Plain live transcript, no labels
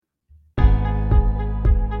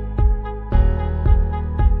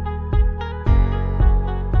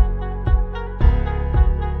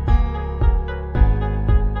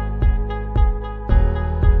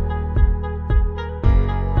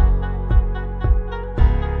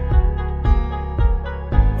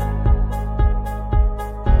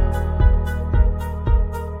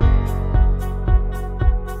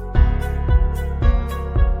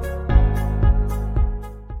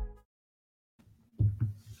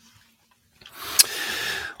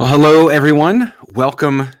Well, hello, everyone.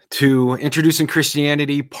 Welcome to Introducing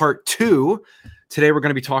Christianity Part 2. Today, we're going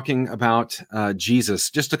to be talking about Jesus.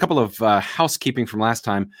 Just a couple of housekeeping from last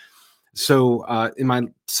time. So, in my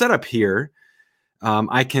setup here,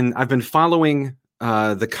 I've been following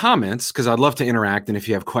the comments because I'd love to interact. And if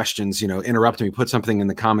you have questions, interrupt me, put something in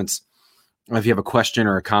the comments if you have a question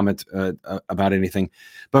or a comment about anything.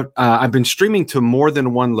 But I've been streaming to more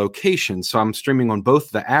than one location. So I'm streaming on both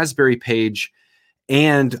the Asbury page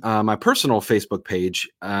and my personal Facebook page.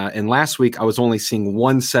 And last week I was only seeing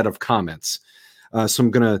one set of comments. So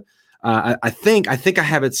I'm gonna. I think I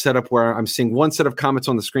have it set up where I'm seeing one set of comments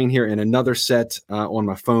on the screen here and another set on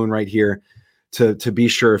my phone right here to be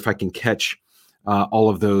sure if I can catch all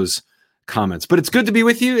of those comments. But it's good to be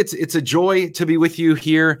with you. It's a joy to be with you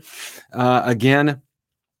here again.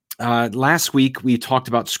 Last week we talked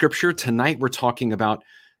about Scripture. Tonight we're talking about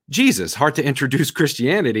Jesus. Hard to introduce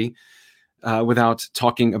Christianity without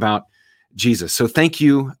talking about Jesus. So thank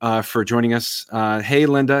you for joining us. Hey,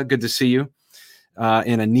 Linda, good to see you.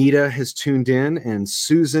 And Anita has tuned in, and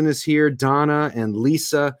Susan is here, Donna and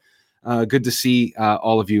Lisa. Good to see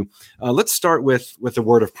all of you. Let's start with a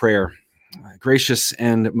word of prayer. Gracious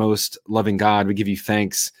and most loving God, we give you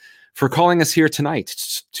thanks for calling us here tonight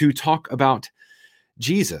to talk about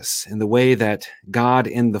Jesus and the way that God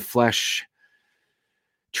in the flesh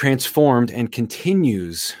transformed and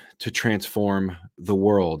continues to transform the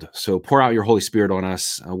world. So pour out your Holy Spirit on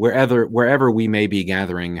us wherever we may be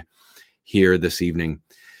gathering here this evening.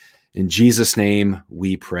 In Jesus' name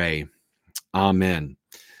we pray. Amen.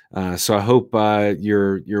 So I hope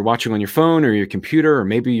you're watching on your phone or your computer, or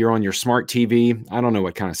maybe you're on your smart TV. I don't know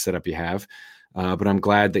what kind of setup you have, but I'm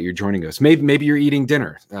glad that you're joining us. Maybe you're eating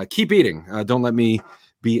dinner. Keep eating. Don't let me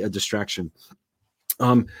be a distraction.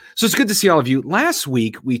 So it's good to see all of you. Last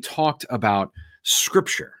week we talked about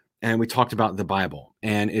Scripture. And we talked about the Bible,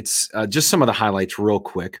 and it's just some of the highlights real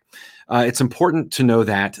quick. It's important to know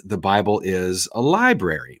that the Bible is a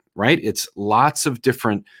library, right? It's lots of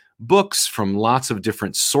different books from lots of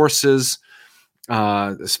different sources,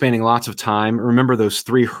 spanning lots of time. Remember those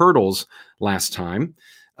 3 hurdles last time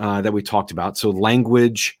that we talked about. So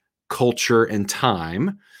language, culture, and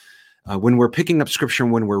time. When we're picking up Scripture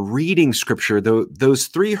and when we're reading Scripture, those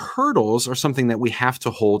 3 hurdles are something that we have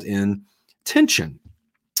to hold in tension.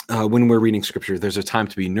 When we're reading Scripture, there's a time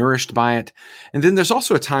to be nourished by it. And then there's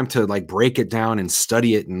also a time to break it down and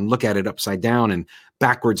study it and look at it upside down and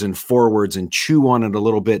backwards and forwards and chew on it a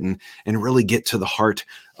little bit and really get to the heart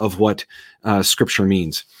of what Scripture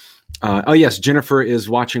means. Oh yes, Jennifer is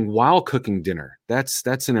watching while cooking dinner.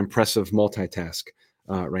 That's an impressive multitask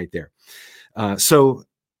right there. So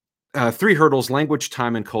 3 hurdles: language,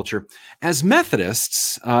 time, and culture. As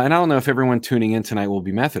Methodists, and I don't know if everyone tuning in tonight will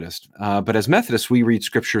be Methodist, but as Methodists, we read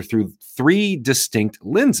Scripture through 3 distinct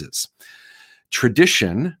lenses: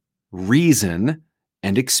 tradition, reason,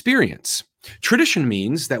 and experience. Tradition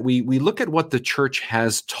means that we look at what the church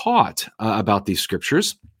has taught about these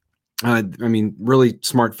Scriptures. Really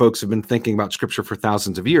smart folks have been thinking about Scripture for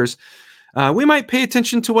thousands of years. We might pay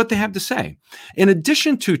attention to what they have to say. In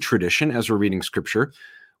addition to tradition, as we're reading Scripture,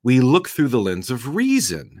 we look through the lens of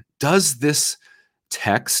reason. Does this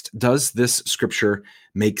text, does this Scripture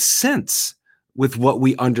make sense with what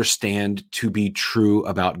we understand to be true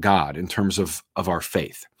about God in terms of our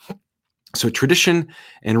faith? So tradition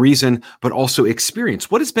and reason, but also experience.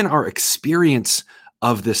 What has been our experience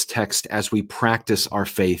of this text as we practice our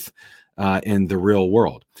faith in the real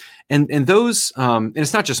world? And those, and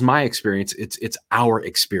it's not just my experience, it's our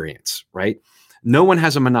experience, right? No one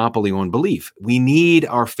has a monopoly on belief. We need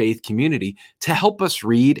our faith community to help us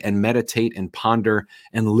read and meditate and ponder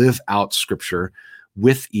and live out Scripture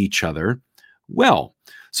with each other well.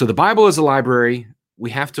 So the Bible is a library. We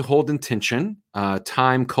have to hold in tension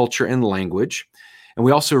time, culture, and language. And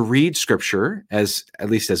we also read Scripture, at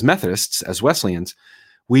least as Methodists, as Wesleyans,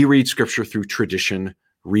 we read Scripture through tradition,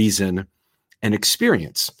 reason, and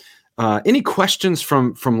experience. Any questions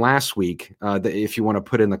from last week that if you want to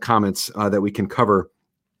put in the comments that we can cover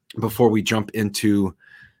before we jump into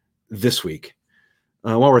this week?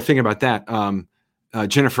 While we're thinking about that,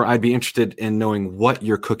 Jennifer, I'd be interested in knowing what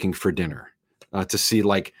you're cooking for dinner to see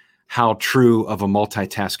how true of a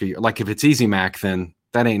multitasker you're. If it's Easy Mac, then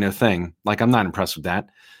that ain't no thing. I'm not impressed with that.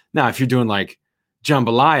 Now, if you're doing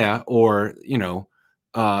jambalaya or,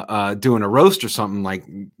 doing a roast or something,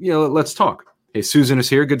 let's talk. Hey, Susan is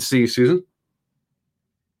here. Good to see you, Susan.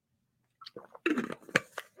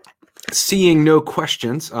 Seeing no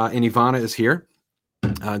questions, and Ivana is here.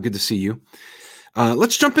 Good to see you.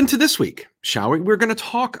 Let's jump into this week, shall we? We're going to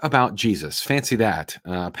talk about Jesus. Fancy that,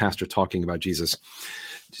 pastor talking about Jesus.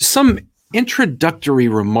 Some introductory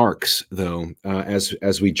remarks, though,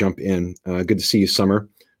 as we jump in. Good to see you, Summer.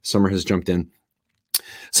 Summer has jumped in.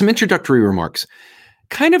 Some introductory remarks.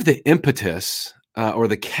 Kind of the impetus or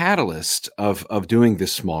the catalyst of doing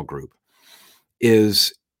this small group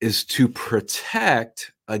is to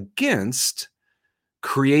protect against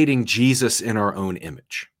creating Jesus in our own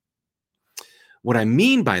image. What I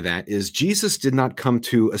mean by that is Jesus did not come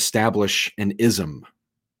to establish an ism,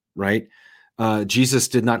 right? Jesus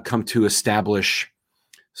did not come to establish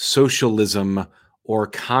socialism or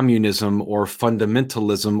communism or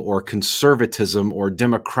fundamentalism or conservatism or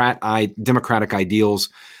democratic ideals.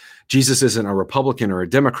 Jesus isn't a Republican or a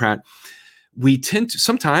Democrat. We tend to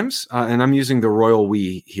sometimes, and I'm using the royal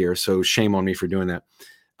we here, so shame on me for doing that,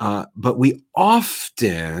 but we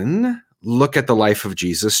often look at the life of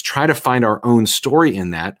Jesus, try to find our own story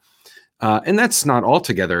in that, and that's not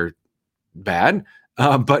altogether bad,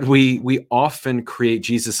 but we often create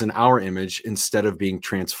Jesus in our image instead of being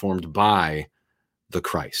transformed by the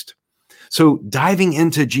Christ. So diving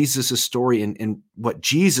into Jesus' story and what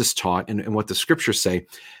Jesus taught and what the scriptures say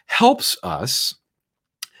helps us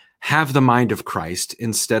have the mind of Christ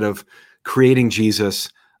instead of creating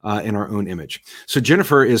Jesus in our own image. So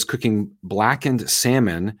Jennifer is cooking blackened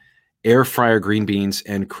salmon, air fryer green beans,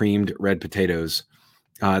 and creamed red potatoes.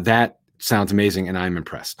 That sounds amazing, and I'm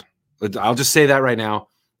impressed. I'll just say that right now.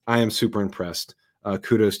 I am super impressed.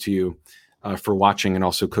 Kudos to you for watching and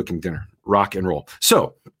also cooking dinner. Rock and roll.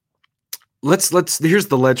 So here's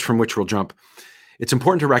the ledge from which we'll jump. It's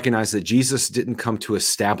important to recognize that Jesus didn't come to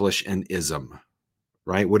establish an ism,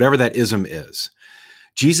 right? Whatever that ism is.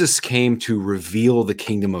 Jesus came to reveal the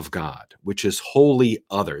kingdom of God, which is wholly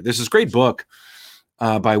other. There's this great book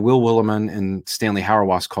by Will Willimon and Stanley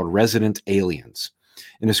Hauerwas called Resident Aliens.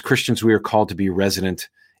 And as Christians, we are called to be resident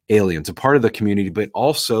aliens, a part of the community, but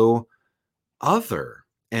also other,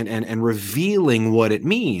 and revealing what it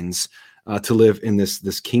means to live in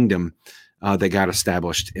this kingdom that God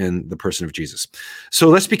established in the person of Jesus. So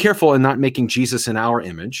let's be careful in not making Jesus in our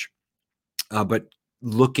image, but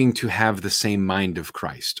looking to have the same mind of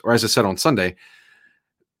Christ. Or as I said on Sunday,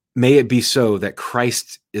 may it be so that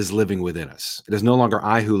Christ is living within us. It is no longer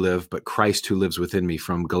I who live, but Christ who lives within me,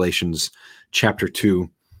 from Galatians chapter 2,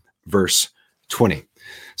 verse 20.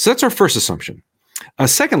 So that's our first assumption.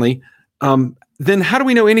 Secondly, then how do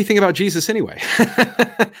we know anything about Jesus anyway?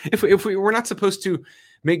 If we're not supposed to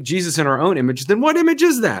make Jesus in our own image, then what image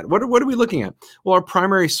is that? What are we looking at? Well, our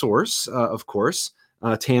primary source, of course,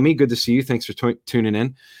 Tammy, good to see you. Thanks for tuning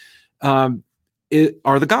in.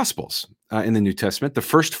 Are the Gospels in the New Testament, the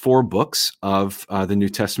first 4 books of the New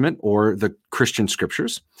Testament or the Christian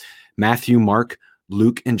scriptures, Matthew, Mark,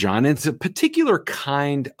 Luke, and John. And it's a particular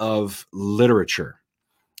kind of literature,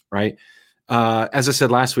 right? As I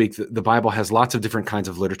said last week, the Bible has lots of different kinds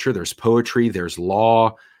of literature. There's poetry, there's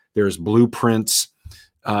law, there's blueprints,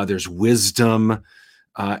 there's wisdom,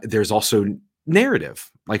 there's also narrative,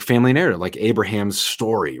 like family narrative, like Abraham's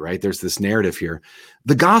story, right? There's this narrative here.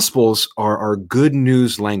 The Gospels are good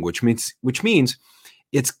news language, which means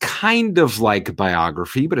it's kind of like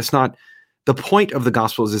biography, but it's not. The point of the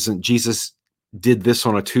Gospels isn't Jesus did this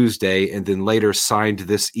on a Tuesday and then later signed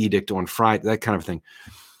this edict on Friday, that kind of thing.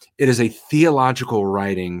 It is a theological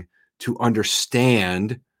writing to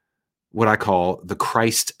understand what I call the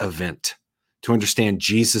Christ event, to understand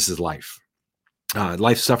Jesus's life,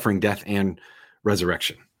 suffering, death, and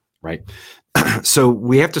resurrection, right? So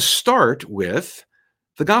we have to start with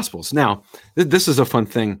the Gospels. Now, this is a fun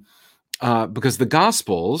thing because the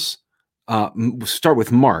Gospels start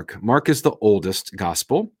with Mark. Mark is the oldest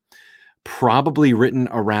Gospel, probably written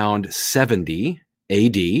around 70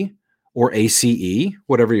 AD or ACE,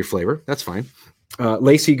 whatever your flavor. That's fine.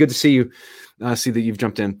 Lacey, good to see you. See that you've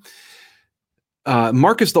jumped in.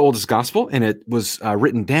 Mark is the oldest gospel, and it was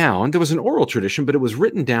written down. There was an oral tradition, but it was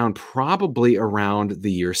written down probably around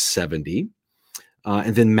the year 70.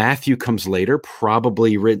 And then Matthew comes later,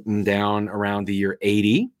 probably written down around the year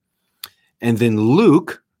 80. And then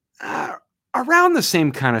Luke, around the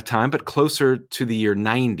same kind of time, but closer to the year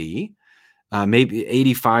 90, maybe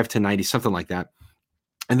 85 to 90, something like that.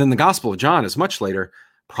 And then the Gospel of John is much later,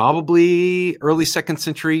 probably early 2nd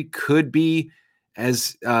century, could be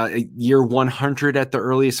as year 100 at the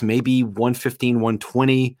earliest, maybe 115,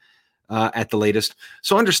 120 at the latest.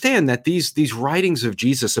 So understand that these writings of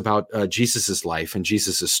Jesus about Jesus's life and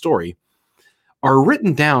Jesus's story are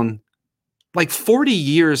written down like 40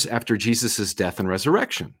 years after Jesus's death and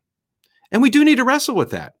resurrection. And we do need to wrestle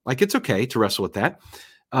with that. Like, it's okay to wrestle with that.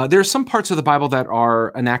 There are some parts of the Bible that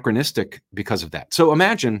are anachronistic because of that. So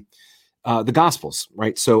imagine the Gospels,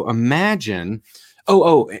 right? So imagine,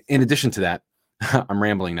 in addition to that, I'm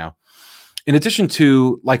rambling now. In addition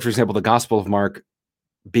to, like, for example, the Gospel of Mark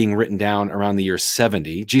being written down around the year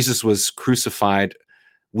 70, Jesus was crucified,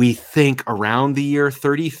 we think, around the year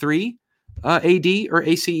 33 AD or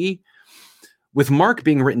ACE. With Mark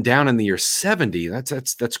being written down in the year 70,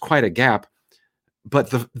 that's quite a gap. But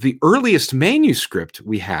the earliest manuscript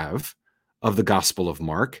we have of the Gospel of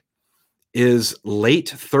Mark is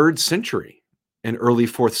late 3rd century and early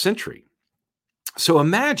 4th century. So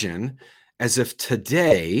imagine as if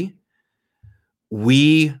today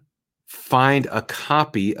we find a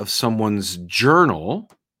copy of someone's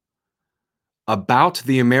journal about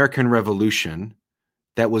the American Revolution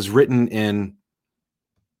that was written in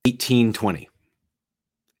 1820.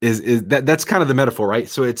 That's kind of the metaphor, right?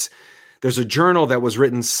 So there's a journal that was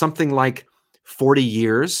written something like 40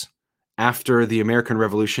 years after the American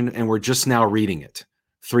Revolution, and we're just now reading it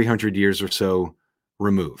 300 years or so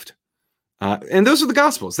removed. And those are the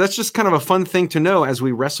Gospels. That's just kind of a fun thing to know as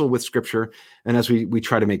we wrestle with Scripture and as we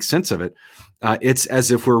try to make sense of it. It's as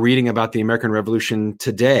if we're reading about the American Revolution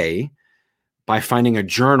today by finding a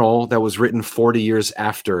journal that was written 40 years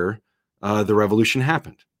after the revolution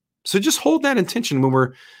happened. So just hold that intention when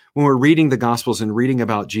we're reading the Gospels and reading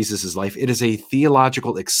about Jesus's life. It is a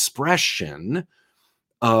theological expression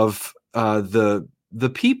of the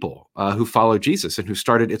people who followed Jesus and who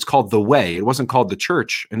started. It's called the Way. It wasn't called the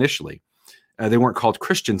church initially. They weren't called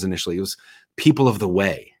Christians initially. It was people of the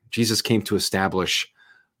way. Jesus came to establish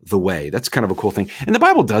the way. That's kind of a cool thing. And the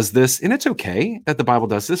Bible does this, and it's okay that the Bible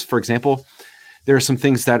does this. For example, there are some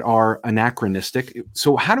things that are anachronistic.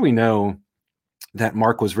 So how do we know that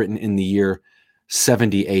Mark was written in the year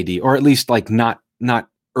 70 AD, or at least like not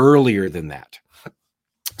earlier than that?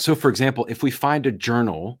 So for example, if we find a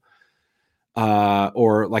journal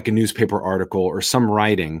or like a newspaper article or some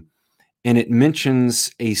writing, and it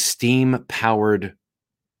mentions a steam-powered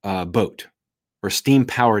boat or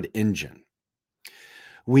steam-powered engine,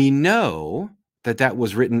 we know that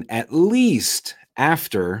was written at least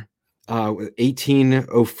after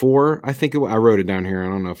 1804. I think I wrote it down here. I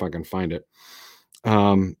don't know if I can find it.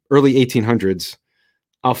 Early 1800s.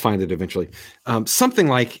 I'll find it eventually. Something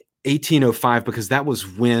like 1805, because that was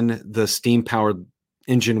when the steam-powered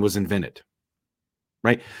engine was invented.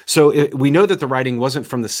 Right. So we know that the writing wasn't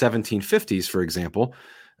from the 1750s, for example,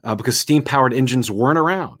 because steam-powered engines weren't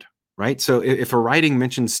around. Right. So if a writing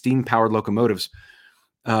mentions steam-powered locomotives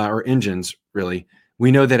or engines, really, we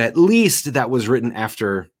know that at least that was written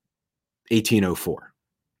after 1804.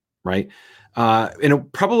 Right. And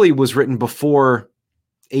it probably was written before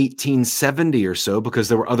 1870 or so, because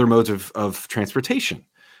there were other modes of transportation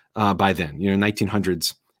by then.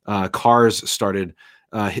 1900s, cars started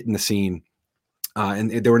hitting the scene.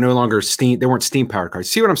 And they were no longer they weren't steam powered cars.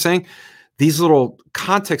 See what I'm saying? These little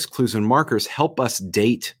context clues and markers help us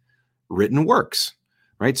date written works,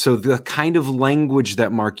 right? So the kind of language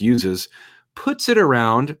that Mark uses puts it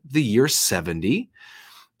around the year 70.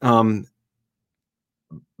 But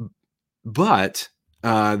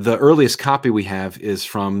the earliest copy we have is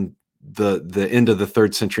from the end of the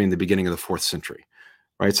 3rd century and the beginning of the 4th century,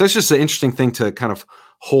 right? So it's just an interesting thing to kind of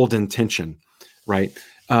hold in tension, right?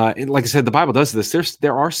 And like I said, the Bible does this.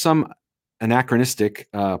 There are some anachronistic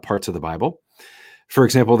parts of the Bible. For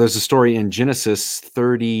example, there's a story in Genesis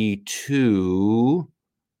 32,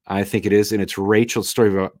 I think it is, and it's Rachel's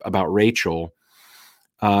story about Rachel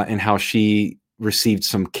and how she received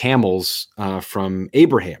some camels from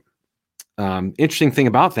Abraham. Interesting thing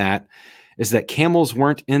about that is that camels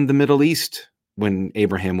weren't in the Middle East when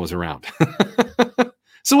Abraham was around.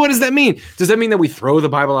 So what does that mean? Does that mean that we throw the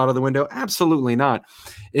Bible out of the window? Absolutely not.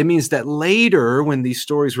 It means that later, when these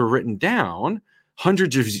stories were written down,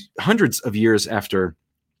 hundreds of years after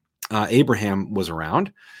Abraham was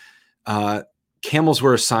around, camels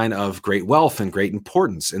were a sign of great wealth and great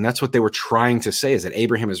importance. And that's what they were trying to say, is that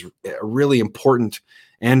Abraham is a really important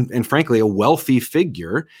and frankly, a wealthy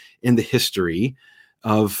figure in the history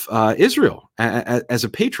of Israel as a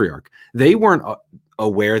patriarch. They weren't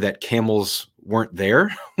aware that camels weren't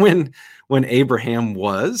there when Abraham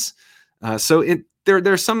was. So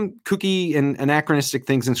there's some kooky and anachronistic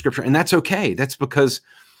things in Scripture, and that's okay. That's because,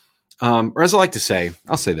 or as I like to say,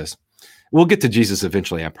 I'll say this. We'll get to Jesus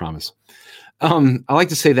eventually, I promise. I like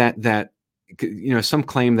to say that some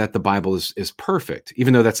claim that the Bible is perfect,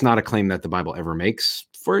 even though that's not a claim that the Bible ever makes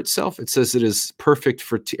for itself. It says it is perfect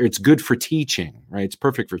it's good for teaching, right? It's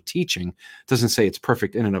perfect for teaching. It doesn't say it's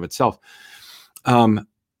perfect in and of itself.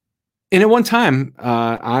 And at one time,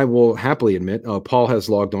 I will happily admit, Paul has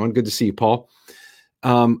logged on. Good to see you, Paul.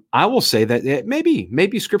 I will say that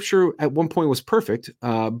maybe Scripture at one point was perfect,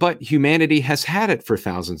 but humanity has had it for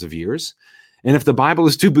thousands of years. And if the Bible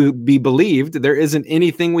is to be believed, there isn't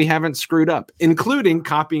anything we haven't screwed up, including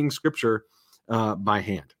copying scripture by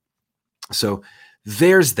hand. So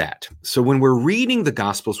there's that. So when we're reading the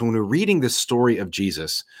Gospels, when we're reading the story of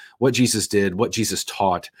Jesus, what Jesus did, what Jesus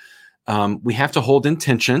taught, we have to hold in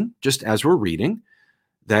tension, just as we're reading,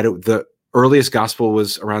 that the earliest Gospel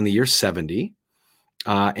was around the year 70.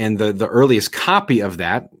 And the earliest copy of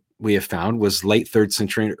that we have found was late 3rd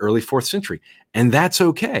century, early 4th century. And that's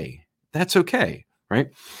okay. That's okay,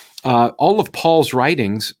 right? All of Paul's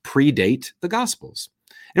writings predate the Gospels.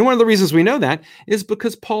 And one of the reasons we know that is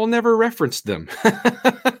because Paul never referenced them.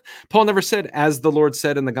 Paul never said, as the Lord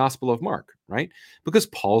said in the Gospel of Mark, right? Because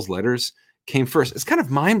Paul's letters came first. It's kind of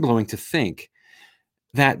mind-blowing to think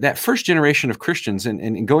that first generation of Christians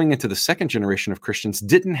and going into the second generation of Christians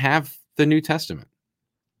didn't have the New Testament.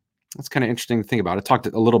 That's kind of interesting to think about. I talked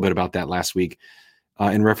a little bit about that last week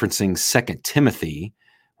in referencing 2 Timothy,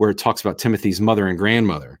 where it talks about Timothy's mother and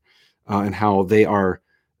grandmother and how they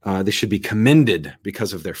should be commended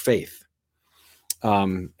because of their faith.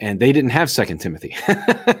 And they didn't have 2 Timothy.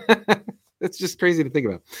 It's just crazy to think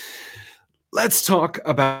about. Let's talk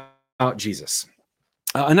about Jesus.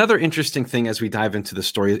 Another interesting thing as we dive into the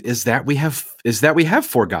story is that we have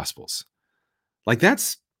 4 Gospels. Like,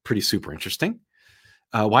 that's pretty super interesting.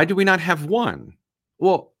 Why do we not have one?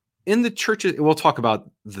 Well, in the church, we'll talk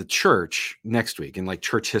about the church next week and like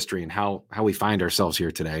church history and how we find ourselves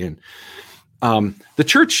here today. And the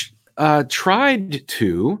church tried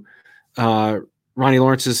to. Ronnie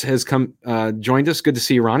Lawrence has come joined us. Good to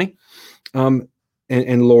see you, Ronnie. And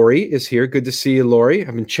Lori is here. Good to see you, Lori.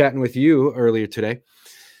 I've been chatting with you earlier today.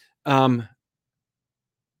 The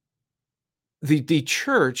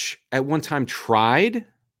church at one time tried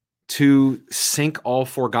to sync all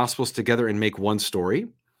 4 Gospels together and make one story.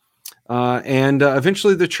 And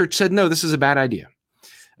eventually the church said, no, this is a bad idea.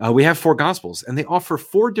 We have 4 Gospels, and they offer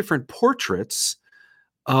 4 different portraits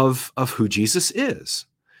of who Jesus is.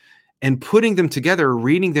 And putting them together,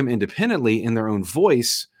 reading them independently in their own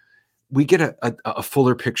voice, we get a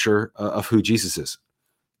fuller picture of who Jesus is.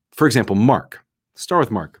 For example, Mark. Start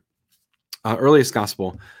with Mark. Earliest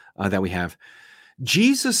Gospel that we have.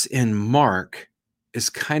 Jesus in Mark is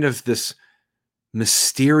kind of this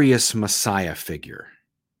mysterious Messiah figure.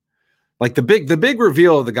 Like the big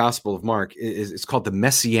reveal of the Gospel of Mark is it's called the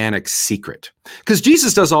Messianic secret. Because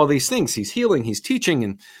Jesus does all these things. He's healing, he's teaching,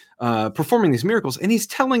 and performing these miracles, and he's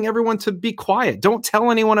telling everyone to be quiet. Don't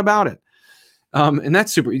tell anyone about it. And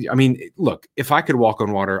that's super. I mean, look, if I could walk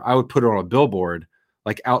on water, I would put it on a billboard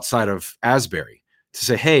like outside of Asbury to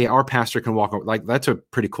say, hey, our pastor can walk on. Like, that's a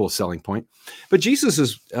pretty cool selling point. But Jesus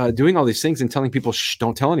is doing all these things and telling people, shh,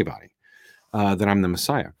 don't tell anybody that I'm the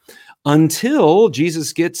Messiah. Until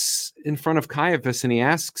Jesus gets in front of Caiaphas and he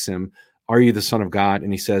asks him, are you the Son of God?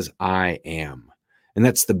 And he says, I am. And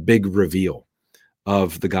that's the big reveal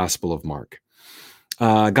of the Gospel of Mark.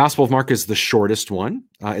 Gospel of Mark is the shortest one.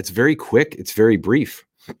 It's very quick. It's very brief.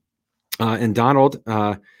 And Donald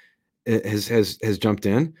has jumped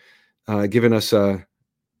in, given us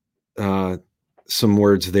some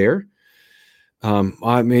words there.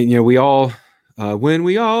 I mean, we all, when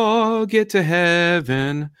we all get to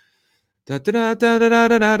heaven, da da da da da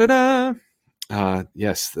da da da.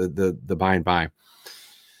 Yes, the by and by.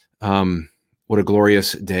 What a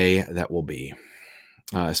glorious day that will be,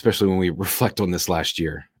 especially when we reflect on this last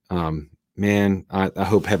year. Man, I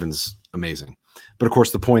hope heaven's amazing. But of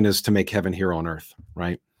course, the point is to make heaven here on earth,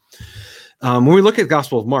 right? When we look at the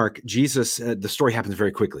Gospel of Mark, Jesus, the story happens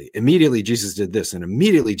very quickly. Immediately, Jesus did this, and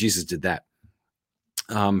immediately, Jesus did that.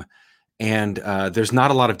 And there's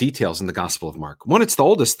not a lot of details in the Gospel of Mark. One, it's the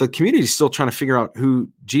oldest. The community is still trying to figure out who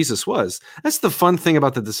Jesus was. That's the fun thing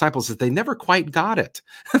about the disciples, is they never quite got it.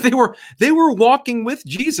 They were walking with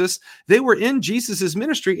Jesus. They were in Jesus's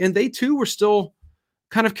ministry, and they too were still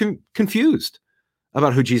kind of confused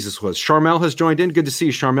about who Jesus was. Charmel has joined in. Good to see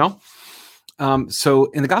you, Charmel. So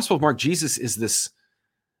in the Gospel of Mark, Jesus is this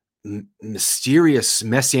mysterious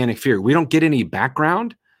messianic figure. We don't get any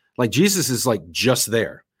background. Like, Jesus is like just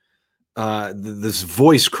there. This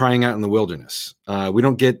voice crying out in the wilderness. We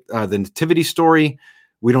don't get the nativity story.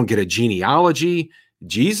 We don't get a genealogy.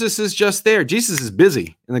 Jesus is just there. Jesus is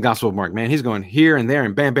busy in the Gospel of Mark, man. He's going here and there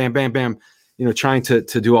and bam, bam, bam, bam, trying to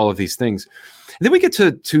do all of these things. And then we get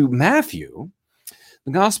to Matthew,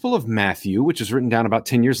 the Gospel of Matthew, which is written down about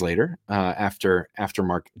 10 years later after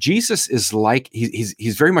Mark. Jesus is like,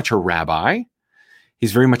 he's very much a rabbi.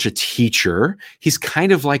 He's very much a teacher. He's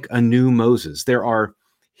kind of like a new Moses. There are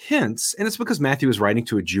hints, and it's because Matthew is writing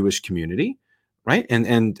to a Jewish community, right?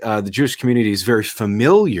 And the Jewish community is very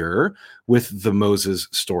familiar with the Moses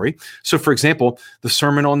story. So, for example, the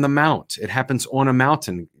Sermon on the Mount, it happens on a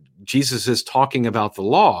mountain. Jesus is talking about the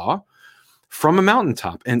law from a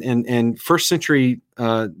mountaintop. And first century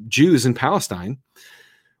Jews in Palestine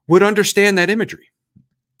would understand that imagery,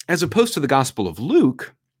 as opposed to the Gospel of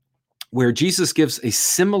Luke, where Jesus gives a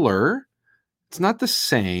similar, it's not the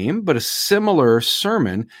same, but a similar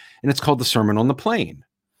sermon, and it's called the Sermon on the Plain.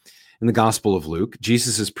 In the Gospel of Luke,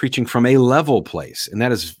 Jesus is preaching from a level place, and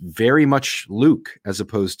that is very much Luke as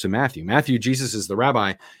opposed to Matthew. Matthew, Jesus is the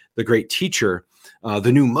rabbi, the great teacher,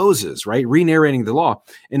 the new Moses, right? Re-narrating the law.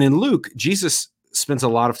 And in Luke, Jesus spends a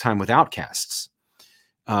lot of time with outcasts.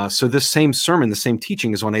 So this same sermon, the same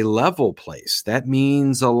teaching is on a level place. That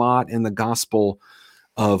means a lot in the Gospel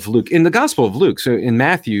of Luke. In the Gospel of Luke, so in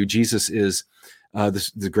Matthew, Jesus is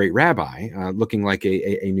the great rabbi, looking like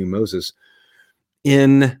a new Moses.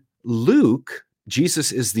 In Luke,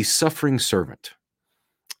 Jesus is the suffering servant.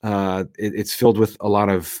 It's filled with a lot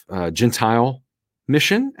of Gentile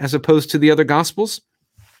mission as opposed to the other Gospels.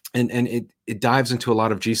 And it dives into a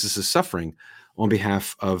lot of Jesus's suffering on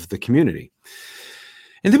behalf of the community.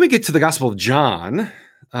 And then we get to the Gospel of John,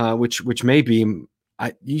 which may be,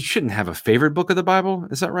 you shouldn't have a favorite book of the Bible.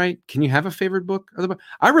 Is that right? Can you have a favorite book of the Bible?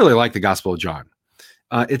 I really like the Gospel of John.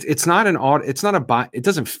 It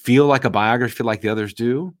doesn't feel like a biography like the others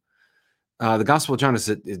do. The Gospel of John is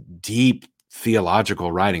a deep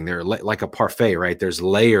theological writing. They're like a parfait, right? There's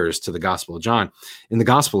layers to the Gospel of John. In the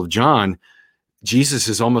Gospel of John, Jesus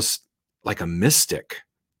is almost like a mystic,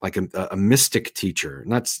 like a mystic teacher,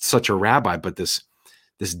 not such a rabbi, but this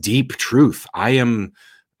deep truth. I am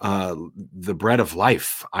the bread of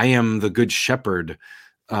life. I am the good shepherd,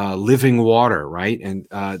 living water, right? And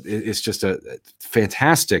it's just a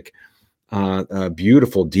fantastic,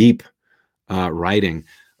 beautiful, deep writing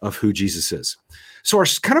of who Jesus is. So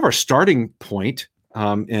our starting point,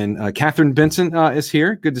 and Catherine Benson is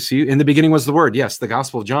here. Good to see you. In the beginning was the Word. Yes, the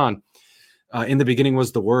Gospel of John. In the beginning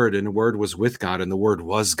was the Word, and the Word was with God, and the Word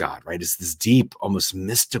was God, right? It's this deep, almost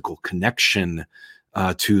mystical connection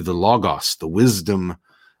to the Logos, the wisdom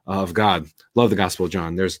of God. Love the Gospel of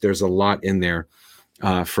John. There's a lot in there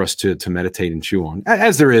for us to meditate and chew on,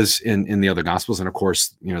 as there is in the other Gospels, and of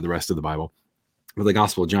course, the rest of the Bible. But the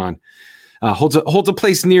Gospel of John holds a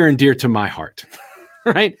place near and dear to my heart.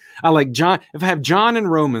 Right? I like John. If I have John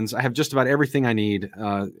and Romans, I have just about everything I need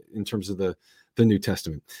in terms of the New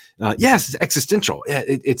Testament. Yes, it's existential.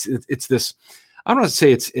 It's this. I don't want to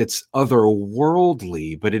say it's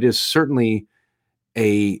otherworldly, but it is certainly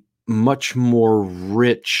a much more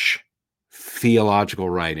rich theological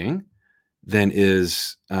writing than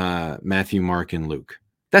is Matthew, Mark, and Luke.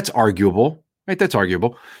 That's arguable, right? That's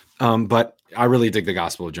arguable. But I really dig the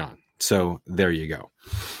Gospel of John. So there you go.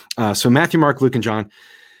 So Matthew, Mark, Luke, and John,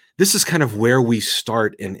 this is kind of where we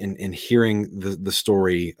start in hearing the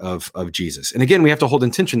story of Jesus. And again, we have to hold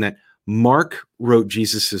in tension that Mark wrote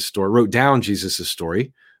down Jesus's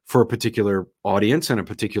story for a particular audience and a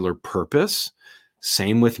particular purpose.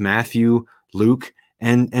 Same with Matthew, Luke,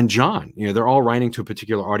 and John. They're all writing to a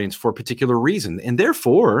particular audience for a particular reason. And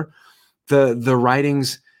therefore, the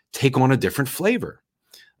writings take on a different flavor.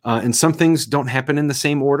 And some things don't happen in the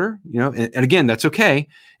same order, and again, that's okay.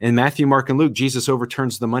 In Matthew, Mark, and Luke, Jesus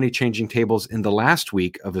overturns the money-changing tables in the last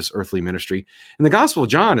week of his earthly ministry. In the Gospel of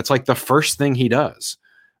John, it's like the first thing he does,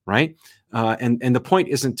 right? And the point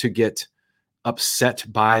isn't to get upset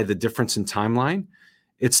by the difference in timeline.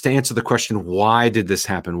 It's to answer the question, why did this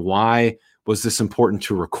happen? Why was this important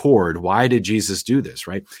to record? Why did Jesus do this,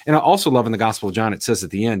 right? And I also love in the Gospel of John, it says at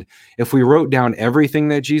the end, if we wrote down everything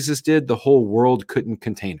that Jesus did, the whole world couldn't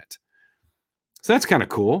contain it. So that's kind of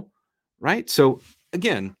cool, right? So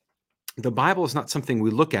again, the Bible is not something we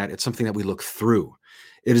look at. It's something that we look through.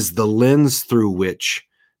 It is the lens through which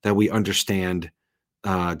that we understand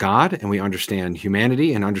God, and we understand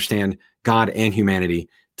humanity, and understand God and humanity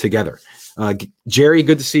together. Jerry,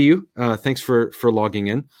 good to see you. Thanks for logging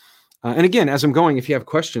in. And again, as I'm going, if you have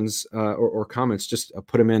questions or comments, just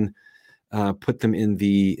put them in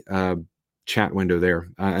the chat window there,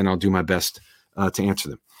 and I'll do my best to answer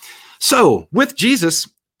them. So with Jesus,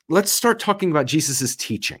 let's start talking about Jesus's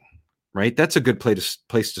teaching, right? That's a good place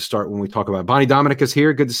to start when we talk about. Bonnie Dominic is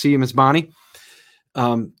here. Good to see you, Miss Bonnie.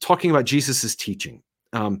 Talking about Jesus's teaching.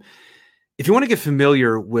 If you want to get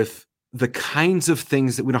familiar with the kinds of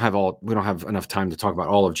things that we don't have enough time to talk about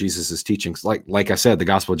all of Jesus's teachings. Like I said, the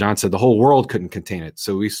Gospel of John said the whole world couldn't contain it.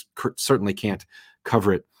 So we certainly can't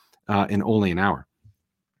cover it in only an hour.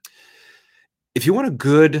 If you want a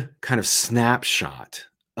good kind of snapshot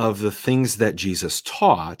of the things that Jesus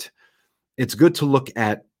taught, it's good to look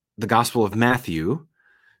at the Gospel of Matthew,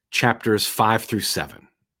 chapters 5-7,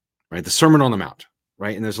 right? The Sermon on the Mount,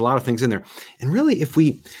 right? And there's a lot of things in there. And really, if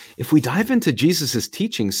we dive into Jesus's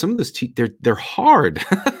teachings, some of those they're hard.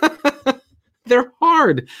 They're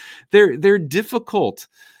hard. They're difficult.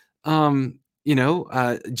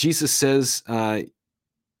 Jesus says,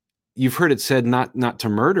 you've heard it said not to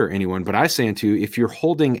murder anyone, but I say unto you, if you're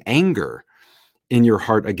holding anger in your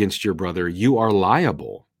heart against your brother, you are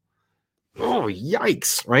liable. Oh,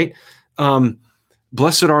 yikes, right?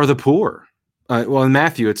 Blessed are the poor. Well, in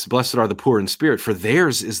Matthew, it's blessed are the poor in spirit, for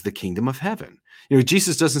theirs is the kingdom of heaven.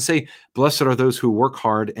 Jesus doesn't say, blessed are those who work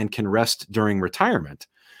hard and can rest during retirement.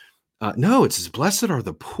 No, it says, blessed are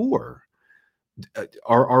the poor.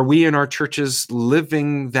 Are we in our churches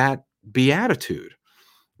living that beatitude,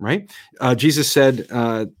 right? Jesus said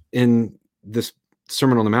in this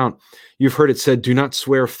Sermon on the Mount, you've heard it said, do not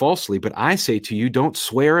swear falsely, but I say to you, don't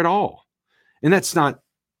swear at all. And that's not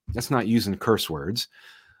using curse words.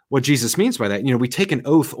 What Jesus means by that, we take an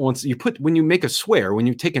oath on, when you make a swear, when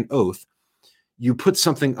you take an oath, you put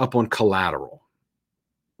something up on collateral,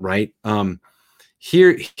 right?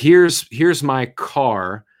 Here's my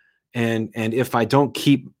car, and if I don't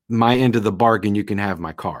keep my end of the bargain, you can have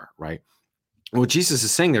my car, right? What Jesus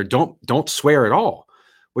is saying there, don't swear at all,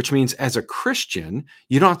 which means as a Christian,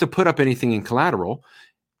 you don't have to put up anything in collateral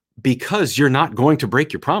because you're not going to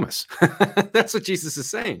break your promise. That's what Jesus is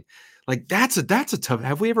saying. Like that's a tough.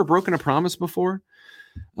 Have we ever broken a promise before?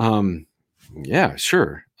 Yeah,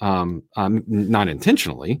 sure. Not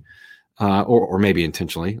intentionally, or maybe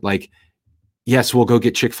intentionally. Like, yes, we'll go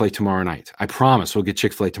get Chick-fil-A tomorrow night. I promise we'll get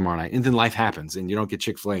Chick-fil-A tomorrow night. And then life happens and you don't get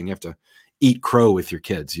Chick-fil-A and you have to eat crow with your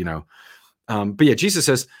kids, But yeah, Jesus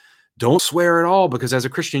says, don't swear at all, because as a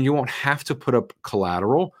Christian, you won't have to put up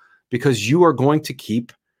collateral because you are going to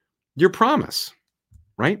keep your promise,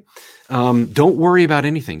 right? Don't worry about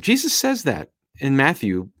anything. Jesus says that in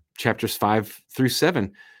Matthew chapters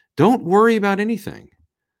 5-7. Don't worry about anything.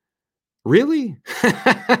 Really?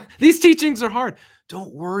 These teachings are hard.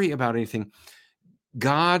 Don't worry about anything.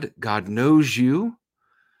 God knows you.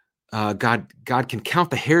 God can count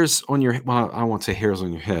the hairs on your, well, I won't say hairs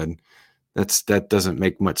on your head. That doesn't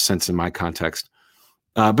make much sense in my context.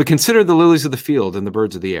 But consider the lilies of the field and the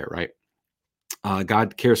birds of the air, right?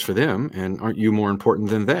 God cares for them, and aren't you more important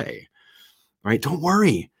than they? Right? Don't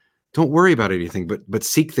worry about anything, but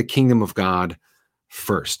seek the kingdom of God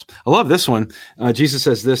first. I love this one. Jesus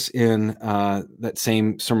says this in that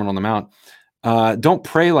same Sermon on the Mount. Don't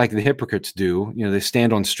pray like the hypocrites do. They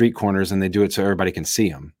stand on street corners and they do it so everybody can see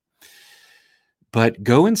them. But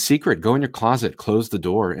go in secret, go in your closet, close the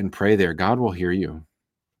door and pray there. God will hear you.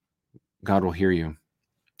 God will hear you.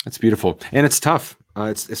 That's beautiful. And it's tough.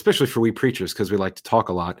 It's especially for we preachers, because we like to talk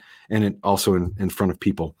a lot, and also in front of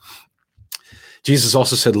people. Jesus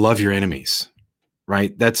also said, love your enemies,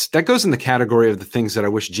 right? That goes in the category of the things that I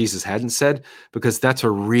wish Jesus hadn't said, because that's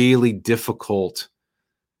a really difficult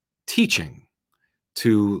teaching,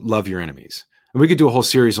 to love your enemies. And we could do a whole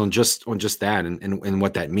series on just that and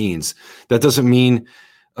what that means. That doesn't mean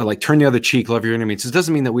like turn the other cheek, love your enemies. It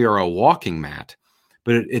doesn't mean that we are a walking mat,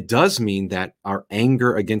 but it does mean that our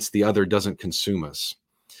anger against the other doesn't consume us,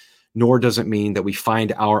 nor does it mean that we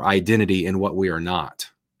find our identity in what we are not,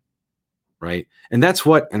 right? And that's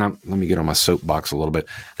what, and let me get on my soapbox a little bit.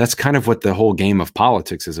 That's kind of what the whole game of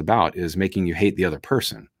politics is about, is making you hate the other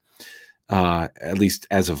person, at least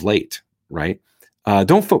as of late, right?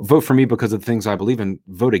 Don't vote for me because of the things I believe in.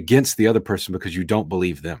 Vote against the other person because you don't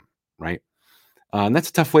believe them, right? And that's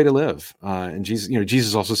a tough way to live. And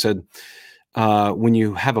Jesus also said, when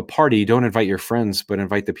you have a party, don't invite your friends, but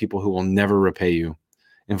invite the people who will never repay you.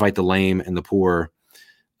 Invite the lame and the poor.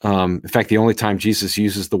 In fact, the only time Jesus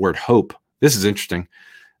uses the word hope, this is interesting.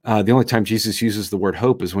 The only time Jesus uses the word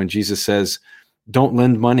hope is when Jesus says, don't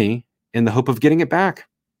lend money in the hope of getting it back.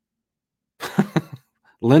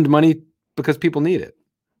 Lend money because people need it,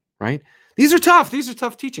 right? These are tough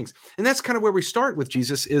teachings. And that's kind of where we start with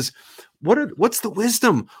Jesus is, what's the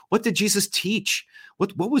wisdom? What did Jesus teach?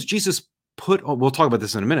 What was Jesus put on? We'll talk about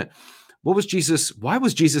this in a minute. Why was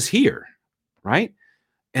Jesus here, right?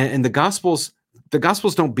 And the Gospels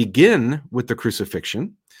don't begin with the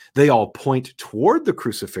crucifixion. They all point toward the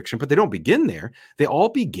crucifixion, but they don't begin there. They all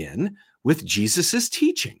begin with Jesus's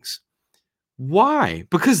teachings. Why?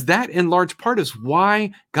 Because that in large part is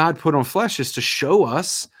why God put on flesh, is to show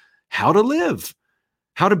us how to live,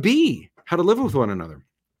 how to live with one another.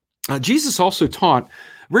 Jesus also taught,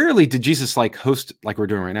 rarely did Jesus host like we're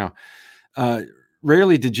doing right now.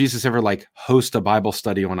 Rarely did Jesus ever host a Bible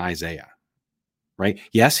study on Isaiah, right?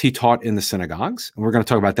 Yes, he taught in the synagogues, and we're going to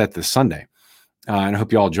talk about that this Sunday. And I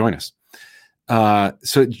hope you all join us.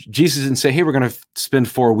 So Jesus didn't say, hey, we're going to spend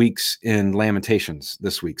 4 weeks in Lamentations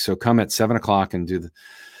this week. So come at 7:00 and do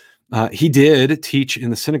the, he did teach in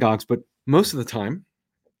the synagogues, but most of the time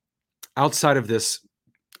outside of this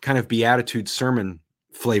kind of beatitude sermon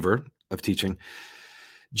flavor of teaching,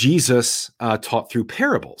 Jesus taught through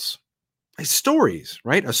parables, stories,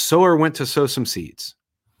 right? A sower went to sow some seeds.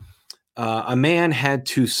 A man had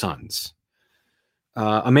 2 sons.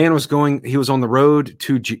 A man he was on the road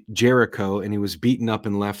to Jericho, and he was beaten up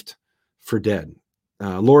and left for dead.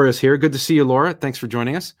 Laura is here. Good to see you, Laura. Thanks for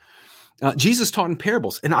joining us. Jesus taught in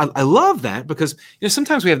parables. And I love that because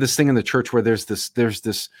sometimes we have this thing in the church where there's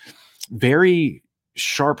this very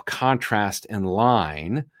sharp contrast and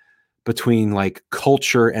line between like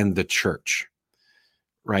culture and the church,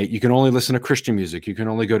 right? You can only listen to Christian music. You can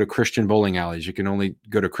only go to Christian bowling alleys. You can only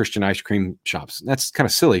go to Christian ice cream shops. That's kind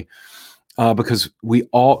of silly because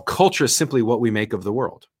culture is simply what we make of the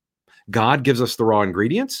world. God gives us the raw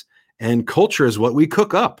ingredients, and culture is what we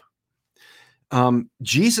cook up.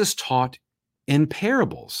 Jesus taught in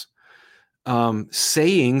parables,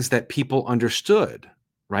 sayings that people understood,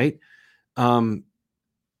 right?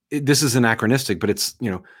 This is anachronistic, but it's,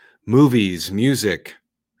 movies, music,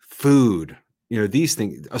 food, these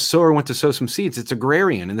things. A sower went to sow some seeds. It's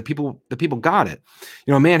agrarian, and the people got it.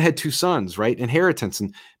 A man had 2 sons, right? Inheritance,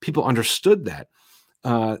 and people understood that.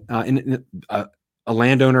 A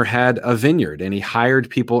landowner had a vineyard, and he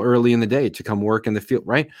hired people early in the day to come work in the field,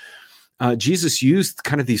 right? Jesus used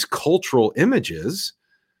kind of these cultural images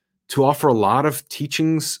to offer a lot of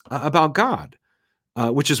teachings about God.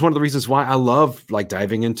 Which is one of the reasons why I love like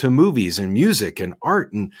diving into movies and music and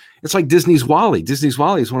art. And it's like Disney's WALL-E. Disney's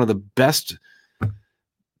WALL-E is one of the best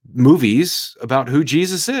movies about who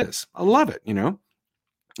Jesus is. I love it,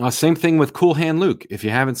 Same thing with Cool Hand Luke. If you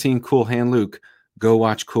haven't seen Cool Hand Luke, go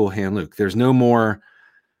watch Cool Hand Luke. There's no more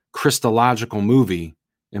Christological movie,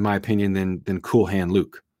 in my opinion, than Cool Hand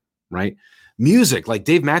Luke, right? Music, like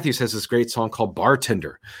Dave Matthews has this great song called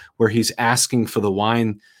Bartender, where he's asking for the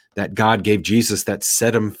wine that God gave Jesus that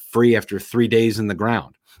set him free after 3 days in the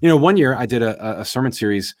ground. One year I did a sermon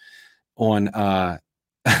series on,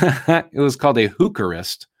 it was called a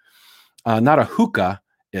Eucharist, not a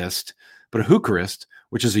hookahist, but a Eucharist,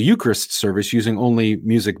 which is a Eucharist service using only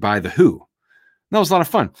music by The Who. And that was a lot of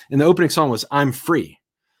fun. And the opening song was I'm Free.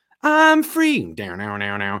 I'm free. Down, now,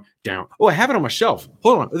 now, now, down. Oh, I have it on my shelf.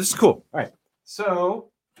 Hold on. This is cool. All right.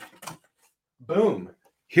 So, boom.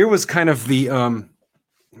 Here was kind of the,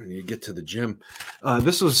 when you get to the gym,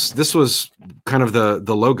 this was kind of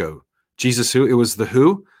the logo. Jesus Who. It was The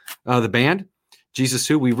Who, the band. Jesus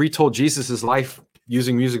Who. We retold Jesus's life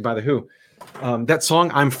using music by The Who. That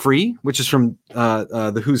song I'm Free, which is from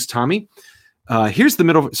The Who's Tommy. Here's the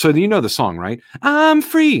middle. So you know the song, right? I'm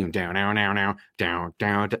free. Down, now, now, now, down,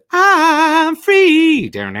 down, down. I'm free.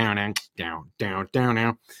 Down, now, now, down, down,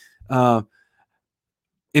 down, now.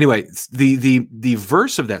 Anyway, the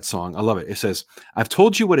verse of that song, I love it. It says, I've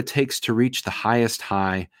told you what it takes to reach the highest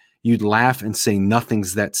high. You'd laugh and say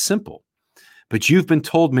nothing's that simple. But you've been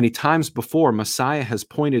told many times before, Messiah has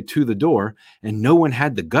pointed to the door, and no one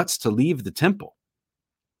had the guts to leave the temple.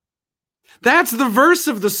 That's the verse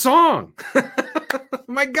of the song.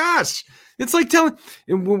 My gosh. It's like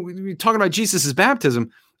when we're talking about Jesus' baptism,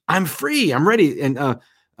 I'm free, I'm ready, and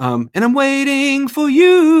I'm waiting for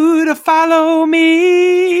you to follow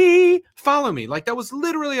me. Follow me. Like that was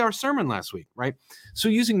literally our sermon last week, right? So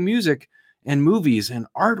using music and movies and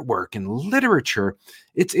artwork and literature,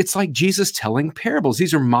 it's like Jesus telling parables.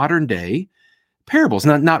 These are modern day parables.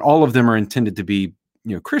 Not all of them are intended to be,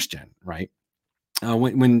 Christian, right? I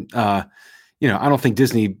don't think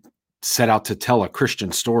Disney set out to tell a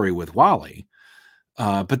Christian story with WALL-E,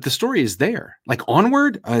 but the story is there. Like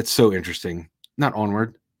Onward, it's so interesting. Not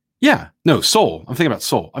Onward. Yeah, no, Soul. I'm thinking about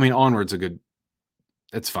Soul. I mean, Onward's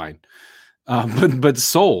it's fine. But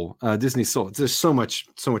Soul, Disney's Soul, there's so much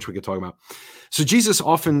we could talk about. So Jesus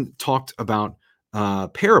often talked about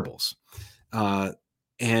parables.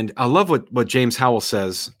 And I love what James Howell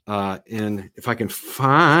says if I can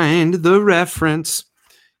find the reference.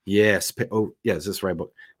 Yes. Is this the right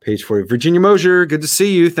book? Page 40. Virginia Mosier, good to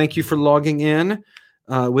see you. Thank you for logging in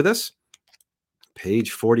with us.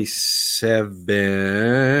 Page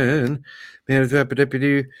 47.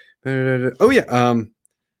 Oh, yeah.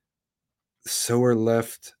 Sower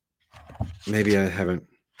left. Maybe I haven't.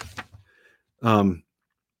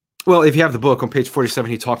 Well, if you have the book on page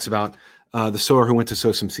 47, he talks about the sower who went to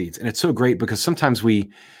sow some seeds. And it's so great because sometimes we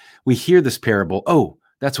hear this parable. Oh,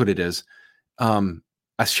 that's what it is.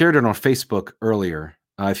 I shared it on Facebook earlier,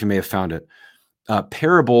 if you may have found it.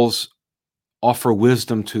 Parables offer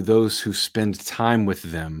wisdom to those who spend time with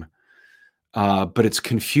them but it's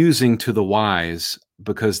confusing to the wise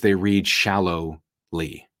because they read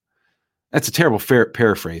shallowly. That's a terrible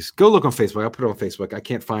paraphrase. Go look on Facebook. I'll put it on Facebook. I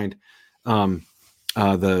can't find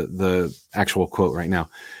the actual quote right now.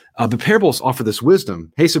 The parables offer this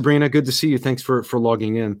wisdom. Hey, Sabrina, good to see you. Thanks for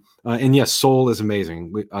logging in. And yes, Soul is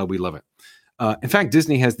amazing. We love it. In fact,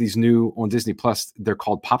 Disney has these new on Disney Plus. They're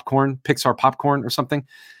called Popcorn, Pixar Popcorn or something.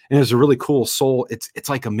 And there's a really cool Soul. It's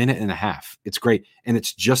like a minute and a half. It's great. And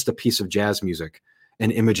it's just a piece of jazz music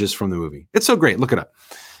and images from the movie. It's so great. Look it up.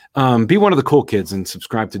 Be one of the cool kids and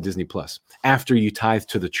subscribe to Disney Plus. After you tithe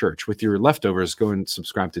to the church with your leftovers, go and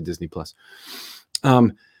subscribe to Disney Plus.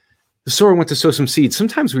 The sower went to sow some seeds.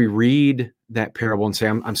 Sometimes we read that parable and say,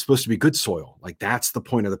 I'm supposed to be good soil. Like that's the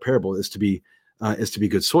point of the parable is to be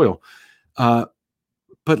good soil. But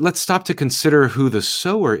let's stop to consider who the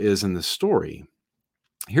sower is in the story.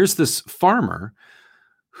 Here's this farmer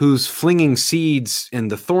who's flinging seeds in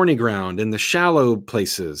the thorny ground, in the shallow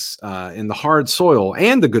places, in the hard soil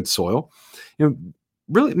and the good soil.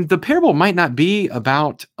 Really, the parable might not be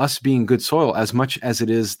about us being good soil as much as it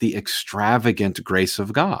is the extravagant grace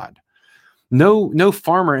of God. No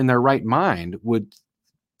farmer in their right mind would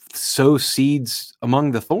sow seeds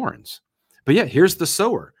among the thorns. But yet, here's the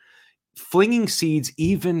sower flinging seeds,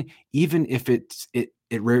 even if it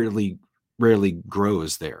rarely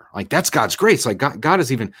grows there. Like that's God's grace. Like God is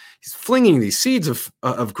he's flinging these seeds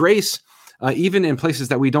of grace, even in places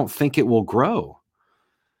that we don't think it will grow.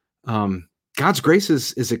 God's grace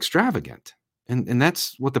is extravagant. And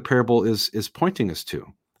that's what the parable is pointing us to.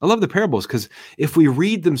 I love the parables because if we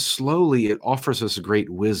read them slowly, it offers us great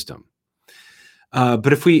wisdom.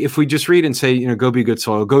 But if we just read and say, go be good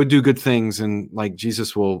soil, go do good things, and like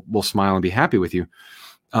Jesus will smile and be happy with you,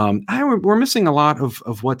 we're missing a lot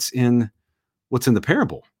of what's in the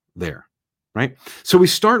parable there, right? So we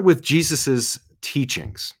start with Jesus's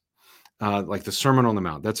teachings, like the Sermon on the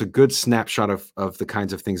Mount. That's a good snapshot of the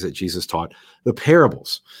kinds of things that Jesus taught. The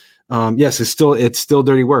parables, yes, it's still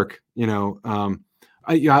dirty work.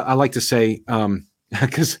 I like to say,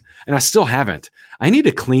 because, and I still haven't. I need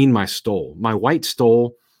to clean my stole, my white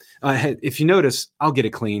stole. If you notice, I'll get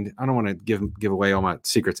it cleaned. I don't want to give away all my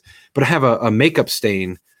secrets, but I have a makeup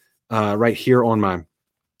stain right here on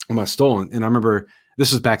my stole. And I remember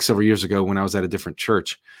this was back several years ago when I was at a different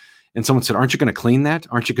church, and someone said, "Aren't you going to clean that?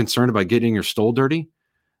 Aren't you concerned about getting your stole dirty?"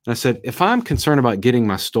 And I said, "If I'm concerned about getting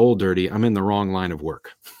my stole dirty, I'm in the wrong line of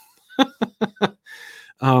work."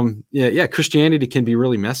 Christianity can be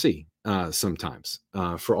really messy sometimes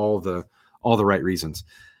for all the right reasons.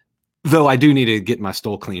 Though I do need to get my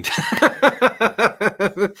stole cleaned.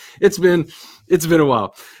 It's been a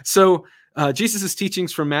while. So Jesus'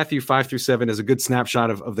 teachings from Matthew 5-7 is a good snapshot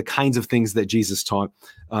of the kinds of things that Jesus taught,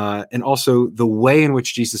 and also the way in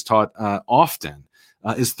which Jesus taught often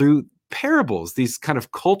is through parables, these kind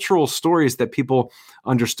of cultural stories that people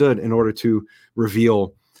understood in order to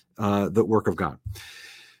reveal the work of God.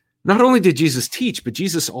 Not only did Jesus teach, but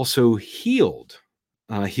Jesus also healed.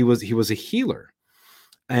 He was a healer.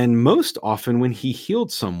 And most often when he healed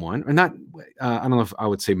someone, or not, I don't know if I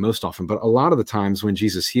would say most often, but a lot of the times when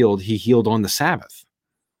Jesus healed, he healed on the Sabbath,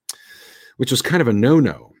 which was kind of a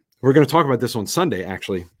no-no. We're going to talk about this on Sunday,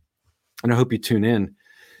 actually, and I hope you tune in.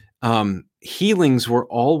 Healings were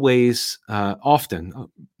always, often,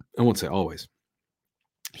 I won't say always,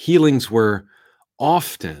 healings were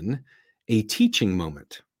often a teaching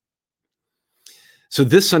moment. So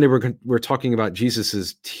this Sunday, we're talking about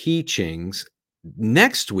Jesus's teachings.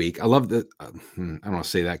 Next week, I love the, I don't want to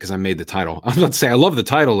say that because I made the title. I was about to say, I love the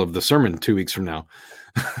title of the sermon 2 weeks from now.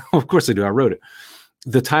 Of course I do. I wrote it.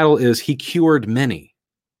 The title is He Cured Many.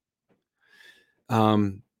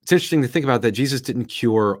 It's interesting to think about that Jesus didn't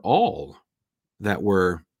cure all that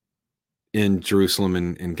were in Jerusalem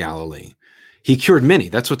and Galilee. He cured many.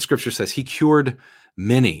 That's what Scripture says. He cured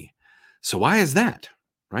many. So why is that,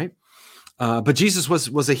 right? But Jesus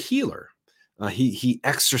was a healer. He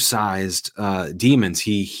exorcised demons.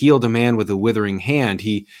 He healed a man with a withering hand.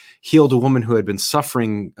 He healed a woman who had been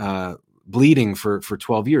suffering, bleeding for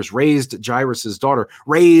 12 years, raised Jairus' daughter,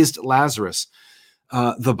 raised Lazarus.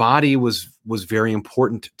 The body was very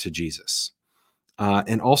important to Jesus.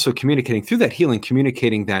 And also communicating through that healing,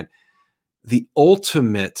 communicating that the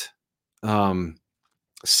ultimate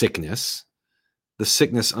sickness, the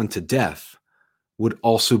sickness unto death, would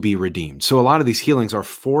also be redeemed. So a lot of these healings are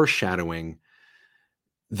foreshadowing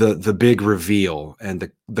the big reveal and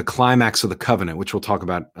the climax of the covenant, which we'll talk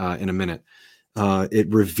about in a minute. It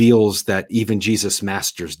reveals that even Jesus